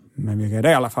 Ja. Men vi räddade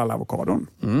i alla fall avokadon.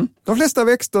 De flesta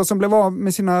växter som blev av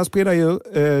med sina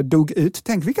spridardjur dog ut.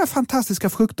 Tänk vilka fantastiska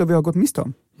frukter vi har gått miste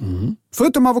om.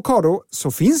 Förutom avokado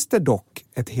så finns det dock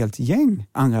ett helt gäng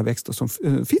andra växter som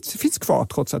finns kvar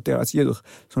trots att deras djur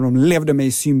som de levde med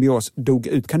i symbios dog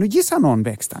ut. Kan du gissa någon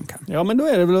växt, Ankan? Ja, men då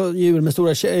är det väl djur med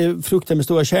stora frukter med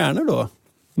stora kärnor då.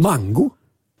 Mango.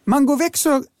 Mango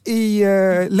växer i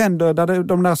länder där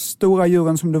de där stora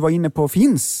djuren som du var inne på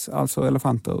finns. Alltså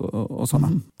elefanter och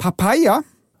sådana. Papaya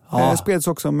spreds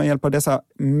också med hjälp av dessa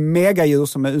megadjur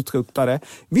som är utrotade.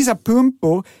 Vissa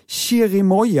pumpor,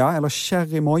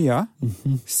 cherimoya,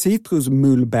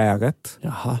 citrusmullbäret,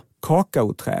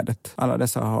 kakaoträdet. Alla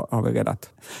dessa har vi räddat.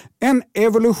 En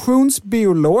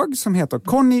evolutionsbiolog som heter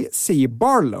Connie C.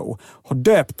 Barlow har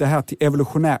döpt det här till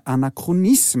evolutionär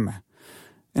anakronism.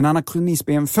 En anakronism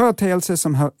är en företeelse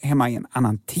som hör hemma i en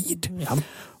annan tid. Ja.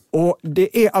 Och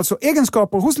det är alltså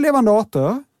egenskaper hos levande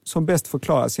arter som bäst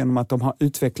förklaras genom att de har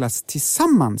utvecklats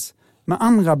tillsammans med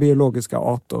andra biologiska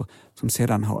arter som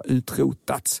sedan har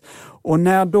utrotats. Och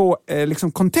när då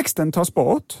liksom kontexten tas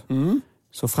bort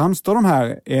så framstår de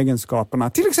här egenskaperna,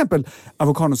 till exempel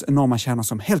avokadons enorma kärnor,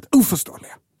 som helt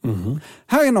oförståeliga.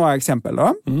 Här är några exempel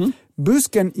då.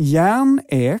 Busken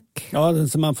järnek. Ja, den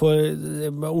som man får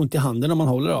ont i handen om man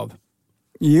håller av.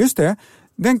 Just det.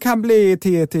 Den kan bli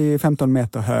 10-15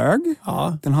 meter hög.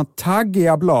 Ja. Den har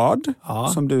taggiga blad,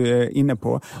 som du är inne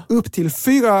på. Upp till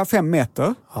 4-5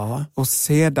 meter. Ja. Och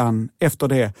sedan efter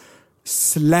det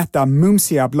släta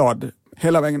mumsiga blad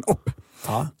hela vägen upp.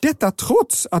 Ja. Detta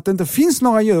trots att det inte finns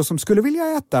några djur som skulle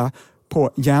vilja äta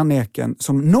på järneken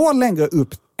som når längre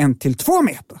upp än till 2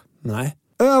 meter. Nej.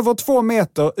 Över 2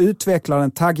 meter utvecklar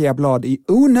den taggiga blad i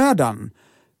onödan.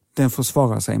 Den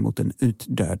försvarar sig mot en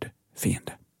utdöd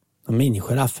fiende. En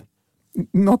minigiraff.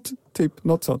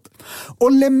 Något sånt.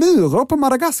 Och lemurer på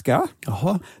Madagaskar,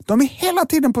 de är hela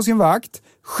tiden på sin vakt,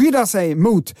 skyddar sig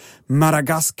mot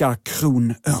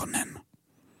Madagaskar-kronörnen.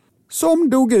 Som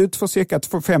dog ut för cirka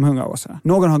 500 år sedan.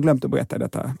 Någon har glömt att berätta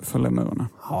detta för lemurerna.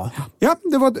 Ja,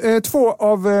 det var 2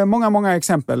 av många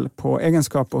exempel på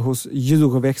egenskaper hos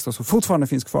djur och växter som fortfarande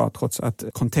finns kvar trots att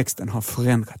kontexten har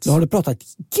förändrats. Du har pratat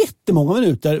jättemånga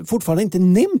minuter, fortfarande inte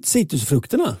nämnt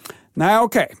citrusfrukterna. Nej,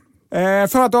 okej.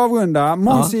 För att avrunda,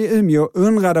 Måns i Umeå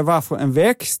undrade varför en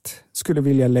växt skulle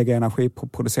vilja lägga energi på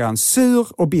att producera en sur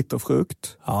och bitter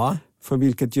frukt. Ja. För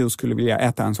vilket djur skulle vilja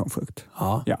äta en sån frukt.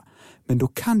 Ja. Men då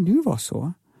kan det ju vara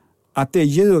så att det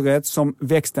djuret som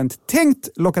växten tänkt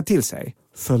locka till sig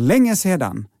för länge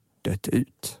sedan dött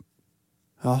ut.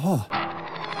 Jaha.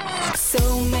 So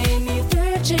many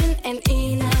virgin and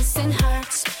innocent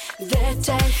hearts that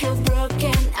I have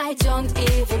broken, I don't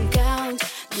even count.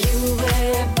 You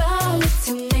were about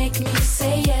to make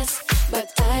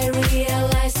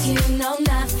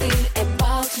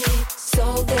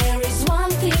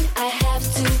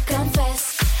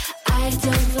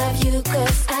you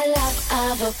 'cause I love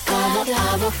avocado,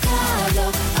 avocado,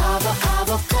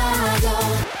 avocado.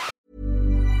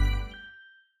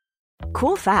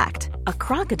 Cool fact, a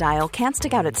crocodile can't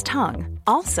stick out its tongue.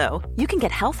 Also, you can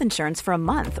get health insurance for a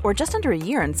month or just under a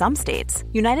year in some states.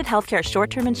 United Healthcare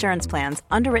short-term insurance plans,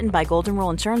 underwritten by Golden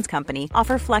Rule Insurance Company,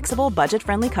 offer flexible,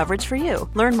 budget-friendly coverage for you.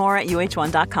 Learn more at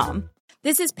uh1.com.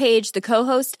 This is Paige, the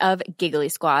co-host of Giggly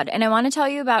Squad, and I want to tell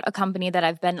you about a company that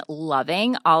I've been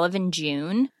loving, Olive &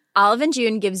 June. Olive &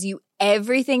 June gives you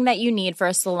everything that you need for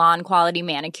a salon-quality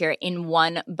manicure in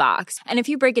one box. And if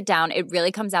you break it down, it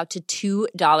really comes out to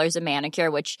 $2 a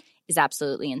manicure, which is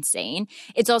absolutely insane.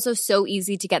 It's also so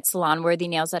easy to get salon-worthy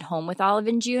nails at home with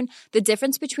Olive & June. The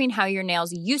difference between how your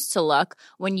nails used to look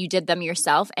when you did them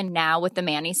yourself and now with the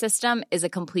Mani system is a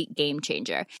complete game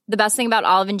changer. The best thing about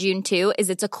Olive & June, too, is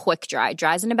it's a quick dry.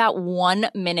 Dries in about 1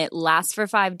 minute, lasts for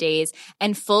 5 days,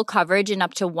 and full coverage in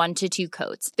up to 1 to 2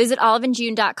 coats. Visit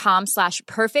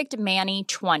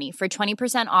oliveandjune.com/perfectmani20 for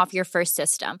 20% off your first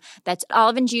system. That's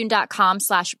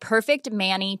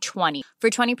oliveandjune.com/perfectmani20 for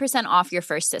 20% off your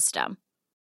first system.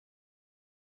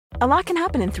 A lot can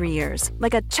happen in 3 years,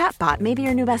 like a chatbot may be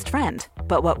your new best friend.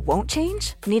 But what won't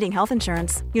change? Needing health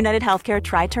insurance. United Healthcare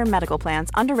Tri-Term Medical Plans,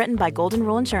 underwritten by Golden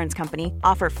Rule Insurance Company,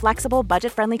 offer flexible,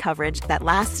 budget-friendly coverage that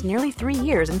lasts nearly 3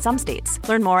 years in some states.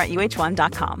 Learn more at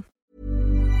uh1.com.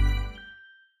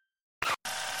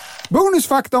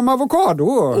 Bonusfakta om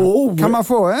avokado. Kan man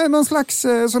få någon slags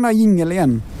sån här jingle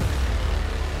igen?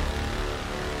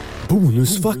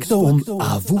 Bonusfakta om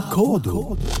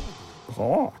avokado.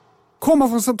 Bra. Kommer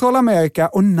från Centralamerika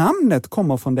och namnet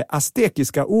kommer från det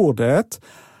aztekiska ordet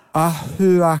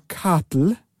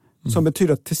ahuacatl som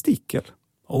betyder testikel.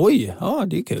 Oj, ja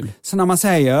det är kul. Så när man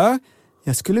säger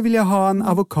jag skulle vilja ha en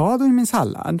avokado i min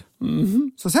sallad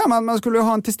så säger man skulle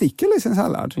ha en testikel i sin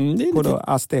sallad det är på det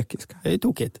aztekiska. Det är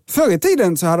tokigt. Förr i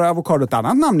tiden så hade avokado ett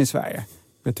annat namn i Sverige.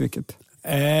 Vet du vilket?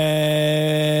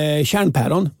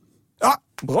 Kärnpäron. Ja,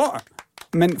 bra.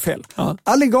 Men fel. Ja.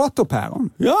 Alligatorpäron.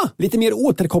 Ja, lite mer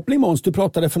återkoppling Måns. Du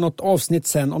pratade för något avsnitt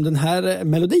sen om den här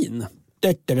melodin.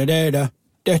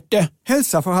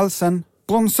 Hälsa för halsen.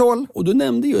 Bronsol. Och du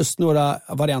nämnde just några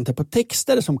varianter på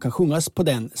texter som kan sjungas på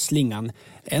den slingan.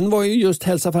 En var ju just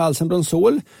Hälsa för halsen,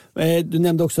 Bronsol. Du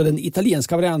nämnde också den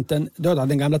italienska varianten Döda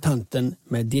den gamla tanten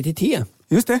med DDT.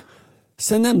 Just det.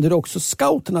 Sen nämnde du också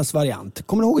scouternas variant.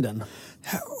 Kommer du ihåg den?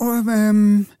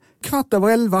 11:15,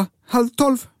 11:30.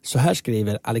 Så här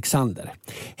skriver Alexander.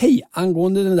 Hej,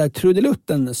 angående den där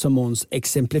trudelutten som Måns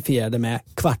exemplifierade med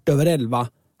 11:15,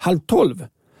 11:30,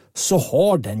 så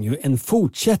har den ju en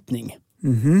fortsättning.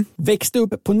 Växte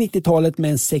upp på 90-talet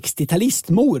med en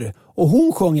 60-talistmor och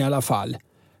hon sjöng i alla fall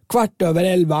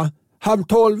 11:15,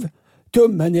 11:30,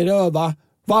 tummen i röva,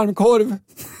 varmkorv.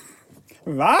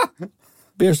 Va?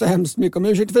 Ber så hemskt mycket om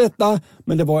ursäkt för detta,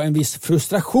 men det var en viss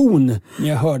frustration när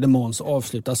jag hörde Måns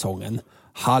avsluta sången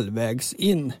halvvägs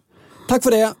in. Tack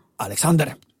för det,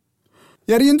 Alexander.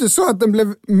 Ja, det är ju inte så att den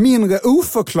blev mindre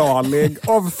oförklarlig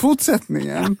av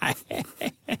fortsättningen.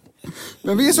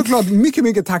 Men vi är såklart mycket,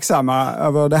 mycket tacksamma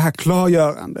över det här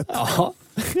klargörandet. Ja.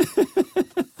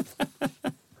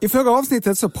 I förra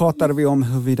avsnittet så pratade vi om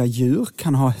huruvida djur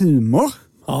kan ha humor.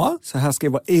 Ja. Så här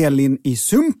skriver Elin i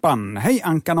Sumpan. Hej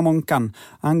Ankan och Månkan.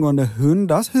 Angående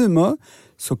hundars humor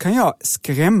så kan jag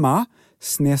skrämma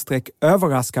 /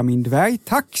 överraska min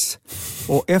dvärgtax.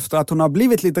 Och efter att hon har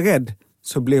blivit lite rädd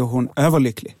så blir hon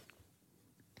överlycklig.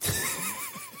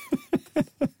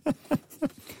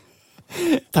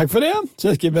 Tack för det. Så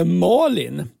jag skriver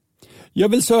Malin. Jag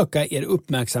vill söka er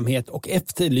uppmärksamhet och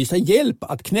efterlysa hjälp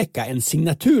att knäcka en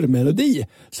signaturmelodi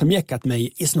som jäckat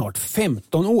mig i snart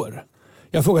 15 år.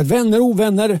 Jag har frågat vänner,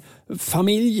 ovänner,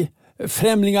 familj,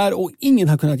 främlingar och ingen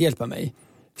har kunnat hjälpa mig.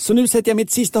 Så nu sätter jag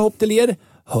mitt sista hopp till er.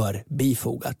 Hör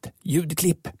bifogat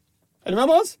ljudklipp. Är du med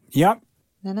oss? Ja.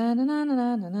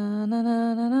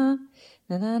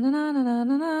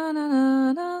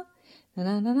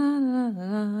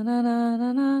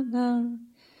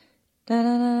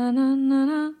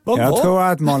 Jag tror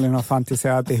att Malin har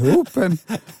fantiserat ihop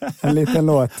en liten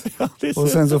låt. Och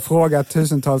sen så frågat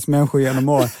tusentals människor genom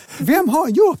år. Vem har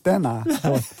gjort denna?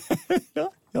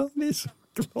 Ja, vi är så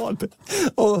glada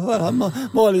att höra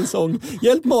Malins sång.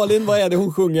 Hjälp Malin, vad är det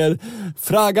hon sjunger?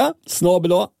 Fraga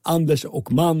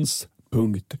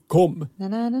 @andersochmans.com.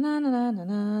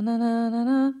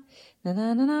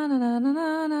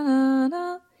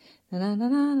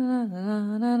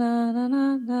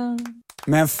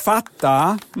 Men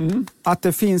fatta att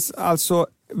det finns alltså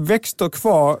växter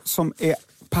kvar som är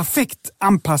perfekt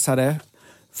anpassade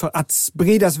för att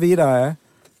spridas vidare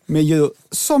med djur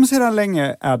som sedan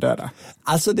länge är döda.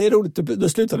 Alltså det är roligt, du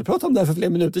slutade prata om det här för flera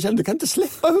minuter sedan. Du kan inte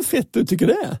släppa hur fett du tycker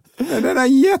det är. Den där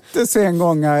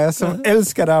jättesengångare som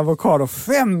älskade avokado,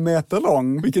 5 meter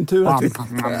lång. Vilken tur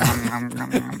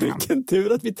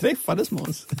att vi träffades,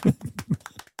 Måns.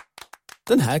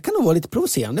 Den här kan nog vara lite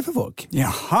provocerande för folk.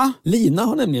 Jaha. Lina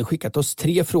har nämligen skickat oss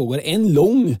 3 frågor. En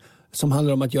lång som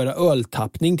handlar om att göra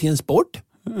öltappning till en sport.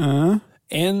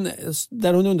 En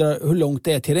där hon undrar hur långt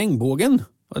det är till regnbågen.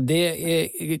 Och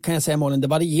det kan jag säga, Malin, det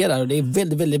varierar och det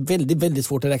är väldigt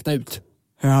svårt att räkna ut.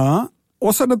 Ja,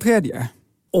 och så den tredje.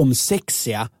 Om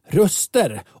sexiga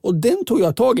röster. Och den tog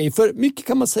jag tag i, för mycket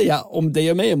kan man säga om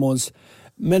det och mig, Måns.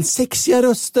 Men sexiga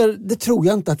röster, det tror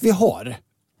jag inte att vi har.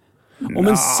 Om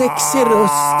en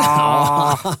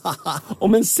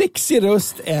sexig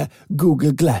röst är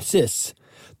Google Glasses,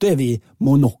 då är vi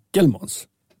monokel, Måns.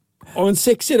 Om en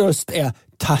sexig röst är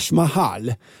Taj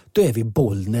Mahal, då är vi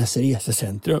Bollnäs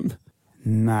resecentrum.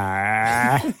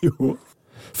 Nej. Jo.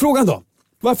 Frågan då.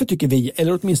 Varför tycker vi,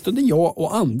 eller åtminstone jag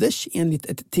och Anders enligt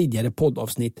ett tidigare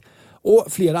poddavsnitt och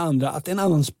flera andra, att en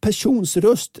annan persons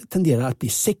röst tenderar att bli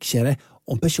sexigare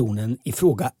om personen i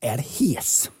fråga är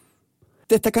hes?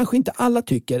 Detta kanske inte alla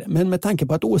tycker, men med tanke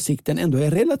på att åsikten ändå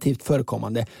är relativt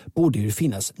förekommande borde det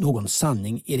finnas någon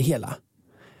sanning i det hela.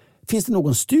 Finns det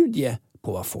någon studie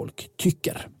på vad folk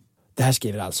tycker? Det här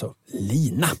skriver alltså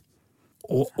Lina.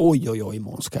 Och oj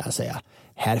Måns, ska jag säga.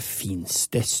 Här finns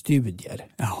det studier.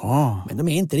 Jaha. Men de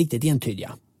är inte riktigt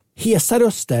entydiga. Hesa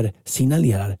röster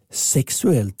signalerar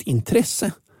sexuellt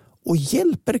intresse och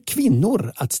hjälper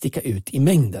kvinnor att sticka ut i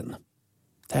mängden.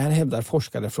 Det här hävdar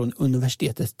forskare från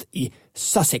universitetet i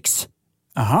Sussex.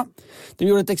 Aha. De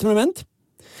gjorde ett experiment.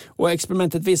 Och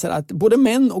experimentet visar att både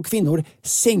män och kvinnor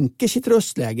sänker sitt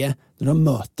röstläge när de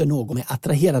möter någon de är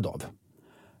attraherade av.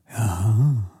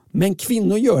 Jaha. Men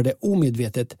kvinnor gör det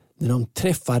omedvetet när de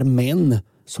träffar män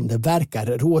som det verkar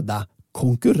råda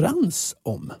konkurrens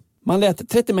om. Man lät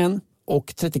 30 män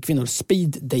och 30 kvinnor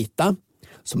speeddata.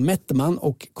 Så mätte man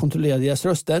och kontrollerade deras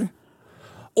röster.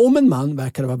 Om en man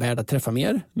verkade vara värd att träffa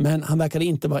mer, men han verkade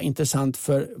inte vara intressant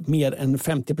för mer än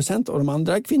 50% av de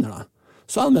andra kvinnorna,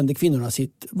 så använde kvinnorna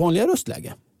sitt vanliga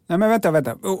röstläge. Nej, men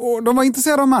vänta. Och de var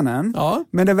intresserade av mannen, ja.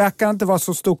 Men det verkar inte vara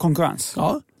så stor konkurrens.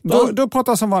 Ja. Då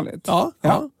pratar som vanligt. Ja.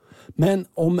 Men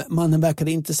om mannen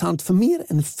verkade intressant för mer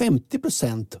än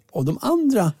 50% av de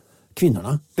andra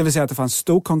kvinnorna, det vill säga att det fanns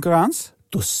stor konkurrens,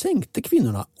 då sänkte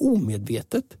kvinnorna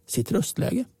omedvetet sitt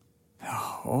röstläge.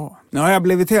 Jaha. Nu har jag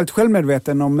blivit helt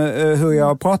självmedveten om hur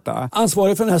jag pratar.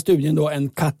 Ansvarig för den här studien då, en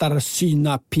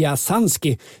Katarzyna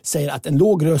Piasanski, säger att en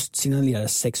låg röst signalerar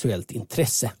sexuellt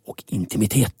intresse och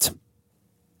intimitet.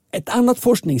 Ett annat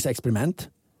forskningsexperiment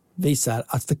visar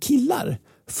att för killar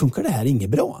funkar det här inget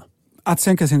bra. Att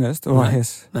sänka sin röst och vara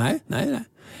hes? Nej.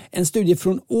 En studie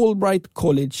från Albright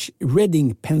College,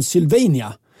 Reading,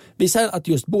 Pennsylvania visar att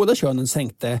just båda könen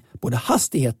sänkte både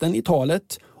hastigheten i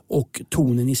talet och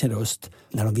tonen i sin röst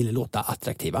när de ville låta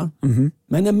attraktiva. Mm-hmm.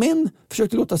 Men när män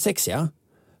försökte låta sexiga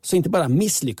så inte bara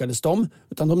misslyckades de,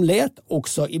 utan de lät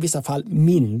också i vissa fall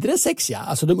mindre sexiga.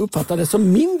 Alltså de uppfattades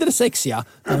som mindre sexiga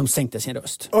när de sänkte sin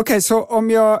röst. Okej, så om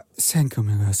jag sänker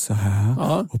min röst så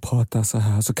här och pratar så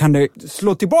här, så kan det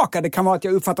slå tillbaka. Det kan vara att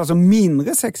jag uppfattas som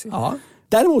mindre sexig. Ja.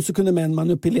 Däremot så kunde män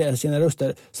manipulera sina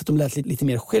röster så att de lät lite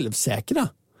mer självsäkra.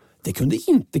 Det kunde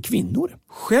inte kvinnor.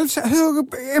 Hur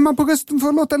är man på rösten för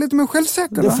att låta lite mer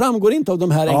självsäker? Det framgår inte av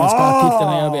de här engelska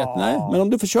titlarna, jag vet. Nej, men om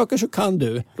du försöker så kan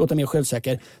du låta mer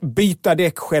självsäker. Byta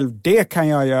däck själv, det kan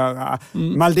jag göra.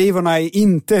 Maldiverna är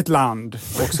inte ett land,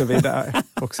 och så vidare.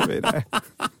 Och så vidare.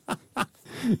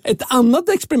 Ett annat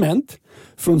experiment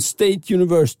från State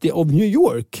University of New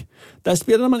York. Där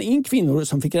spelade man in kvinnor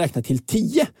som fick räkna till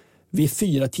 10 vid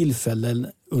 4 tillfällen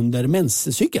under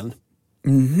menscykeln.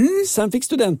 Mm-hmm. Sen fick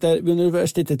studenter vid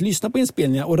universitetet lyssna på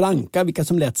inspelningar och ranka vilka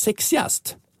som lät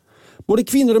sexigast. Både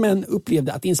kvinnor och män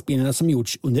upplevde att inspelningarna som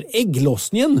gjorts under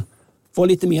ägglossningen var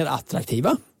lite mer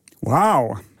attraktiva.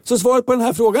 Wow! Så svaret på den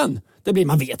här frågan, det blir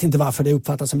man vet inte varför det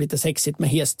uppfattas som lite sexigt med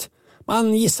hest.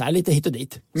 Man gissar lite hit och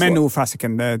dit. Men nog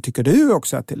fasiken, tycker du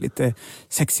också att det är lite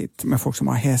sexigt med folk som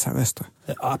har hesa röster?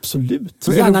 Ja, absolut.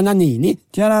 Gianna Nannini.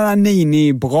 Gianna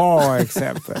Nannini, bra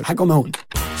exempel. Här kommer hon.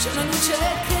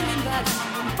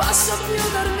 Posso più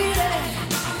dormire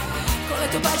con le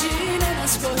tue pagine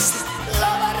nascoste,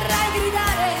 lo vorrei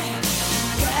gridare,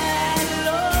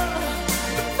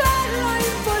 bello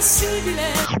impossibile.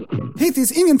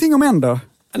 Hittills ingenting om änder.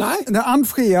 Nej. Det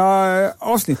andfria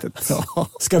avsnittet. Ja.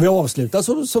 Ska vi avsluta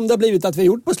som det har blivit att vi har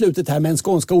gjort på slutet här med en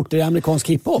skånska orter i amerikansk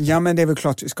hiphop? Ja, men det är väl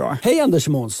klart vi ska. Hej Anders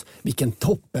och Måns, vilken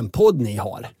toppenpodd ni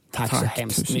har. Tack så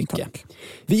hemskt tusen mycket. tack.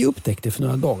 Vi upptäckte för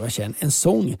några dagar sedan en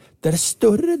sång där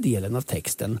större delen av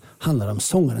texten handlar om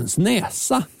sångarens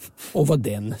näsa och vad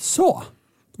den sa.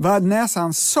 Vad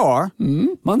näsan sa?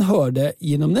 Man hör det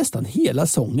genom nästan hela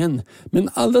sången, men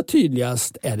allra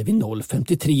tydligast är det vid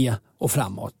 0:53 och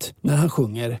framåt när han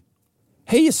sjunger: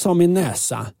 Hej sa min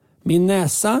näsa, min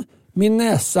näsa, min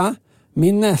näsa,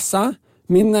 min näsa,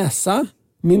 min näsa,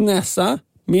 min näsa,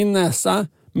 min näsa,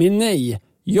 min nej.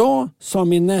 Ja sa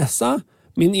min näsa,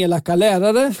 min elaka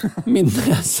lärare, min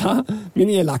näsa, min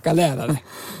elaka lärare.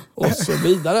 Och så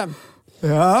vidare.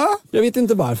 Ja. Jag vet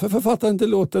inte varför författaren till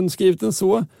låten skrivit den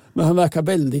så, men han verkar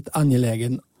väldigt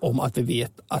angelägen om att vi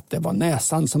vet att det var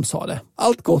näsan som sa det.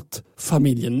 Allt gott,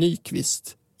 familjen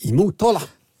Nyqvist i Motala.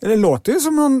 Det låter ju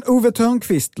som en Ove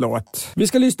Thörnqvist-låt. Vi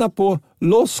ska lyssna på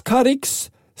Los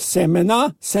Carix,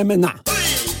 Semena, Semena.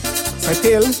 Säg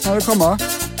till när det kommer.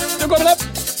 Nu kommer det!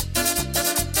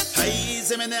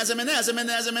 Semena, semena,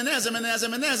 semena, semena, semena,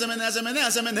 semena, semena,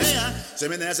 semena, semena,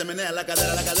 semena, semena, la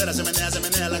cadera, semena,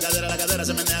 semena, la cadera,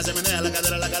 semena, semena,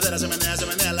 la cadera, semena,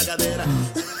 semena, la cadera.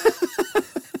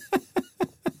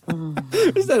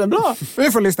 Visst är den bra?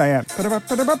 Vi får lyssna igen.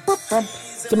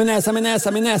 Semena, semena,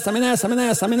 semena, semena,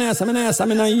 semena, semena, semena,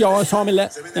 semena, ja, sa min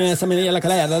näsa, min elaka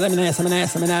lärare, min näsa, min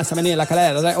näsa, min näsa, min elaka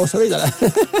lärare och så vidare.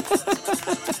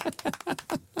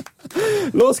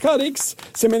 Los Carix,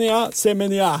 Semenia,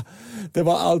 Semenia. Det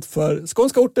var allt för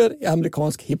skånska orter i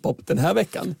amerikansk hiphop den här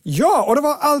veckan. Ja, och det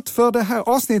var allt för det här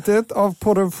avsnittet av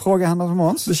podden Fråga Handlar om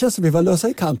Måns. Det känns som vi var lösa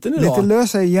i kanten idag. Lite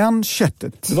lösa i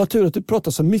hjärnköttet. Det var tur att du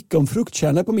pratade så mycket om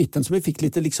fruktkärnor på mitten så vi fick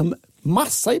lite liksom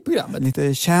massa i programmet.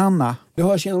 Lite kärna. Vi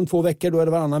hörs igen om 2 veckor, då är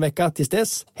det varannan vecka. Tills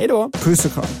dess, hej då! Puss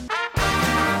och kram.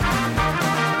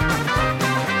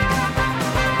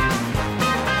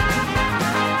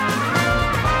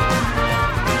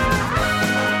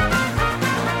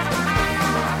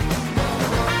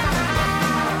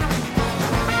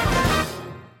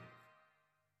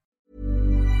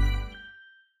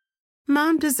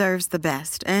 Mom deserves the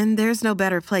best, and there's no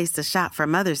better place to shop for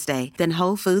Mother's Day than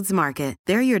Whole Foods Market.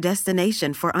 They're your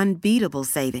destination for unbeatable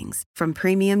savings, from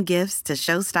premium gifts to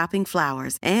show-stopping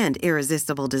flowers and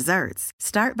irresistible desserts.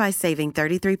 Start by saving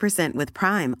 33% with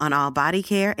Prime on all body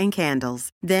care and candles.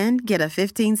 Then get a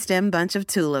 15-stem bunch of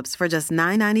tulips for just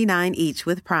 $9.99 each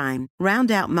with Prime.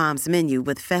 Round out Mom's menu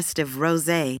with festive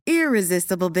rosé,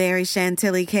 irresistible berry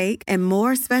chantilly cake, and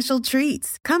more special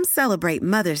treats. Come celebrate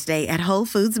Mother's Day at Whole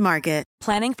Foods Market.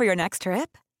 Planning for your next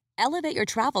trip? Elevate your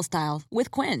travel style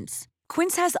with Quince.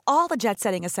 Quince has all the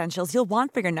jet-setting essentials you'll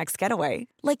want for your next getaway,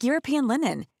 like European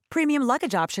linen, premium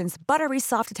luggage options, buttery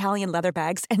soft Italian leather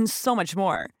bags, and so much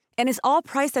more. And is all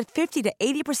priced at 50 to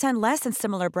 80% less than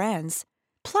similar brands.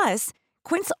 Plus,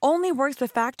 Quince only works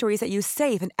with factories that use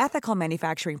safe and ethical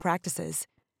manufacturing practices.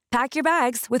 Pack your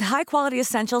bags with high-quality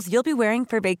essentials you'll be wearing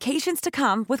for vacations to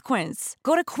come with Quince.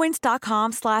 Go to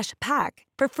quince.com/pack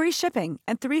for free shipping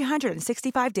and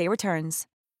 365-day returns.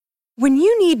 When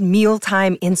you need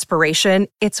mealtime inspiration,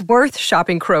 it's worth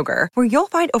shopping Kroger, where you'll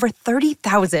find over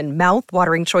 30,000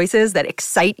 mouth-watering choices that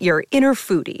excite your inner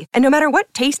foodie. And no matter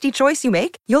what tasty choice you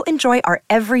make, you'll enjoy our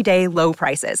everyday low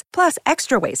prices, plus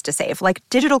extra ways to save, like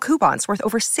digital coupons worth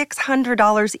over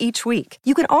 $600 each week.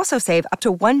 You can also save up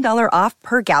to $1 off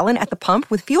per gallon at the pump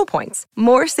with fuel points.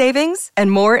 More savings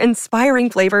and more inspiring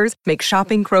flavors make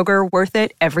shopping Kroger worth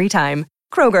it every time.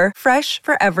 Kroger, fresh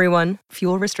for everyone.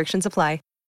 Fuel restrictions apply.